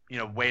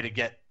 way to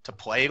get to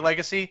play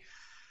Legacy.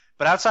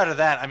 But outside of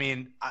that, I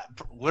mean,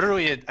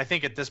 literally, I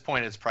think at this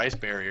point it's price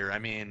barrier. I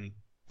mean,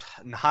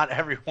 not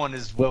everyone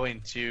is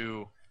willing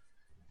to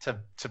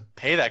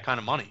pay that kind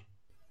of money.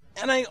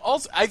 And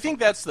I think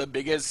that's the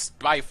biggest,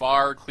 by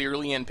far,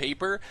 clearly in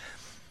paper.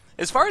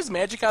 As far as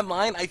Magic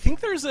Online, I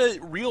think there's a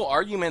real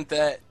argument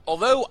that,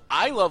 although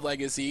I love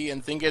Legacy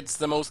and think it's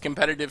the most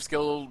competitive,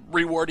 skill,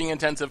 rewarding,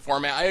 intensive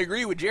format, I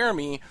agree with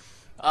Jeremy.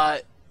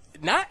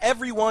 Not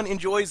everyone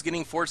enjoys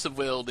getting Force of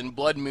Willed and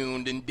Blood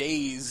Mooned and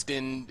Dazed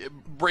and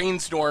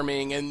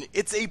brainstorming, and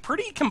it's a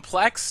pretty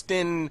complex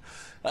and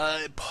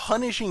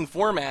punishing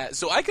format.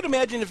 So I could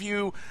imagine if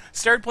you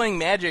started playing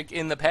Magic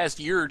in the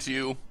past year or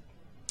two,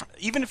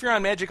 even if you're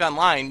on Magic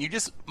Online, you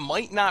just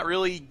might not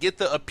really get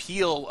the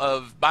appeal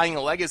of buying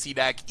a Legacy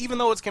deck, even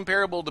though it's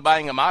comparable to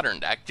buying a Modern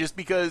deck, just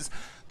because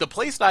the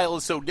playstyle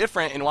is so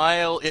different, and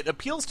while it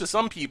appeals to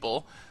some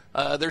people,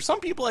 there's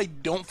some people I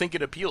don't think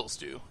it appeals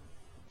to.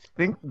 I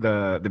think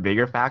the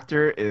bigger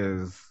factor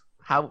is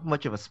how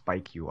much of a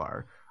spike you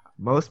are.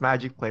 Most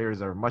Magic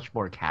players are much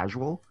more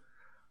casual.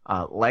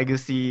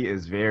 Legacy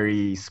is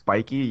very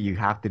spiky. You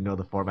have to know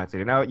the formats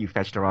in and out. You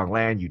fetch the wrong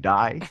land, you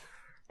die.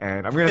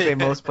 And I'm going to say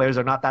most players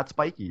are not that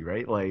spiky,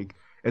 right? Like,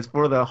 it's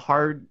for the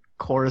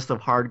hardcorest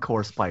of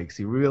hardcore spikes.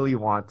 You really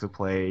want to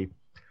play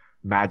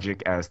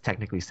Magic as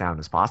technically sound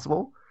as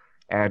possible.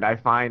 And I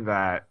find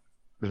that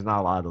there's not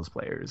a lot of those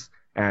players.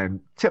 And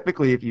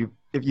typically, if you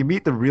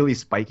meet the really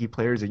spiky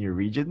players in your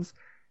regions,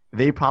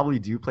 they probably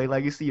do play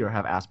Legacy or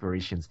have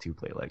aspirations to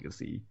play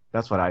Legacy.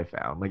 That's what I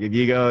found. Like, if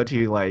you go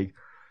to, like,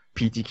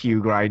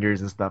 PTQ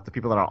grinders and stuff, the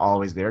people that are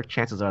always there,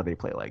 chances are they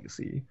play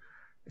Legacy.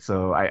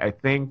 So I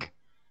think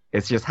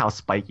it's just how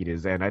spiky it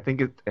is, and I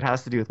think it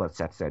has to do with what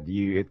Seth said.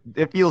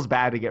 It feels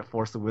bad to get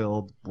Force of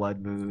Willed,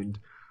 Blood Mooned,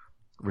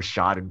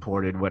 Rashad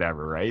imported,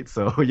 whatever, right?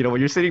 So, when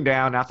you're sitting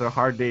down after a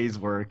hard day's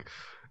work,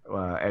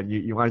 and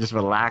you want to just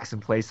relax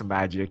and play some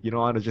Magic, you don't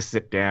want to just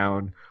sit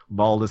down,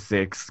 mull the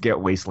 6, get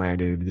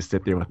wastelanded, and just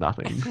sit there with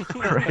nothing,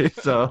 right?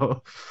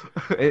 So,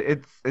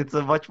 it's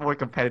a much more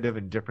competitive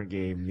and different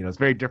game. It's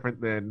very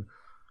different than,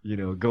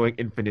 going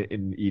infinite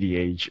in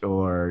EDH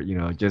or,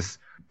 just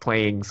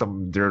playing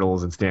some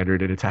dirtles in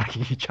Standard and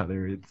attacking each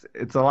other.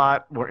 It's a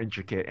lot more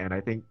intricate, and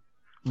I think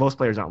most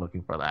players aren't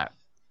looking for that,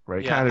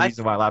 right? Yeah, kind of the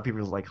reason why a lot of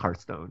people like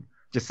Hearthstone.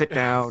 Just sit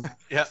down,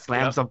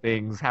 slam some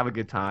things, have a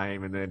good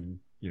time, and then,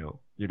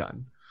 you're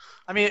done.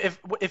 I mean,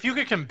 if you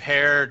could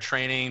compare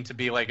training to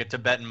be like a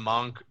Tibetan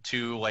monk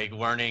to like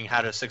learning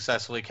how to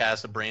successfully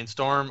cast a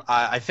brainstorm,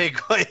 I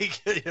think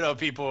like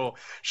people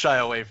shy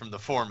away from the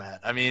format.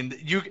 I mean,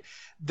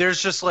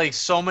 there's just like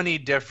so many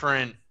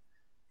different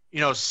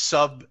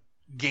sub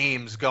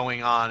games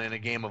going on in a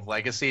game of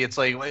Legacy. It's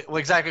like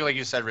exactly like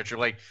you said, Richard.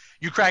 Like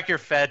you crack your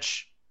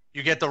fetch,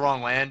 you get the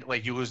wrong land,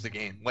 like you lose the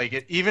game.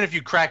 Like even if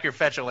you crack your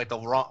fetch at like the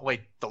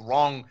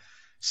wrong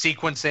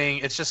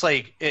sequencing, it's just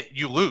like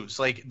you lose.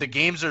 Like the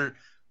games are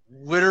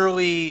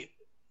literally,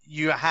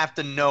 you have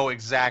to know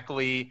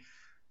exactly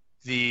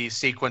the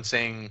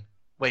sequencing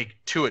like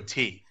to a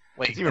T.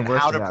 Like it's even and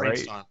worse how than to that,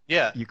 brainstorm. right?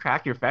 Yeah. You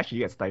crack your fetch, you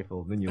get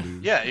stifled, then you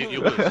lose. Yeah,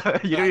 you lose.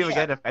 You don't even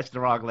get to fetch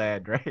the wrong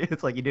land, right?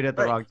 It's like you did it at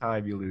the wrong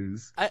time, you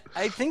lose.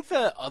 I think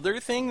the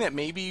other thing that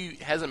maybe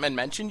hasn't been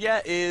mentioned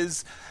yet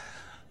is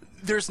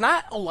there's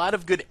not a lot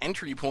of good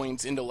entry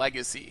points into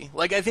Legacy.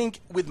 Like, I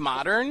think with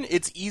Modern,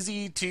 it's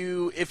easy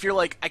to, if you're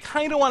like, I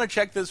kind of want to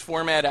check this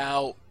format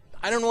out,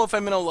 I don't know if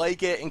I'm going to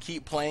like it and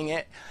keep playing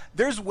it,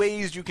 there's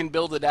ways you can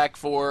build a deck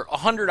for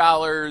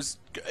 $100,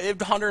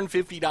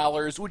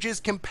 $150, which is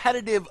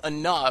competitive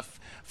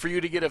enough for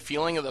you to get a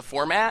feeling of the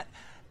format.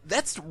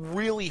 That's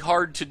really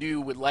hard to do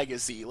with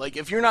Legacy. Like,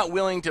 if you're not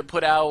willing to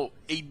put out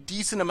a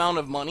decent amount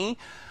of money,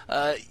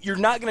 you're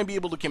not going to be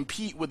able to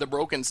compete with the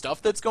broken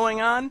stuff that's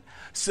going on.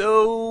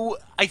 So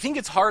I think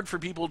it's hard for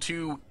people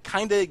to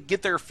kind of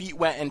get their feet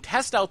wet and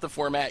test out the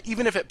format,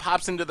 even if it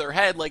pops into their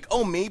head, like,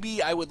 oh,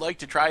 maybe I would like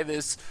to try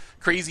this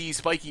crazy,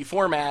 spiky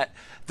format.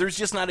 There's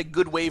just not a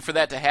good way for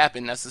that to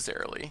happen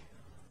necessarily.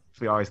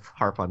 We always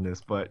harp on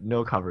this, but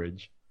no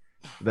coverage.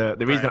 The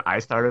reason Right. I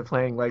started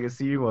playing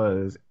Legacy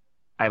was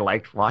I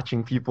liked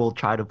watching people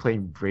try to play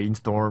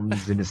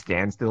brainstorms into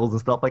standstills and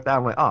stuff like that.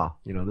 I'm like, oh,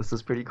 this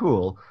is pretty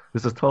cool.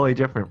 This is totally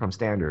different from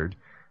standard.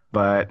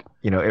 But,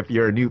 if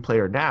you're a new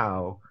player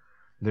now,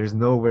 there's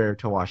nowhere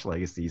to watch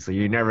Legacy. So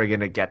you're never going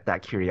to get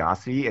that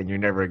curiosity and you're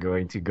never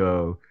going to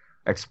go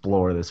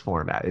explore this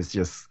format. It's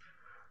just,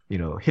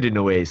 hidden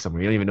away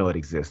somewhere. You don't even know it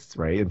exists,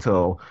 right?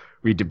 Until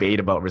we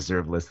debate about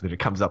reserve lists and it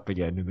comes up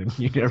again and then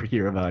you never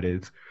hear about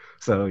it.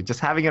 So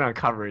just having it on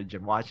coverage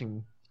and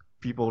watching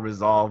people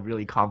resolve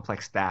really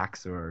complex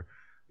stacks or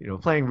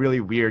playing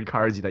really weird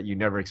cards that you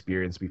never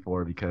experienced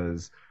before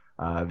because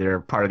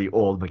they're part of the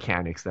old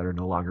mechanics that are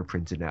no longer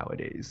printed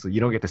nowadays, so you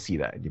don't get to see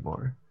that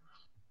anymore.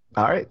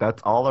 All right,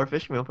 that's all our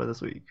fish mail for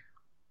this week.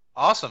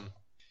 Awesome.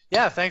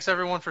 Yeah, thanks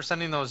everyone for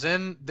sending those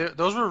in.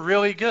 Those were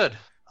really good.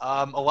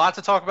 A lot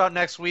to talk about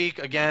next week.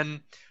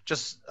 Again,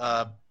 just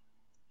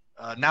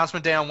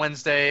announcement day on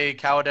Wednesday,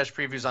 Kaladesh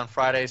previews on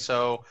Friday.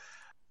 So,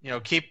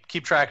 keep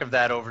track of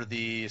that over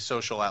the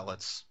social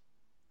outlets.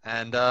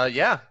 And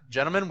yeah,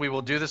 gentlemen, we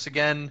will do this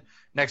again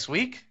next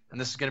week. And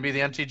this is going to be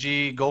the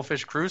MTG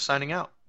Goldfish crew signing out.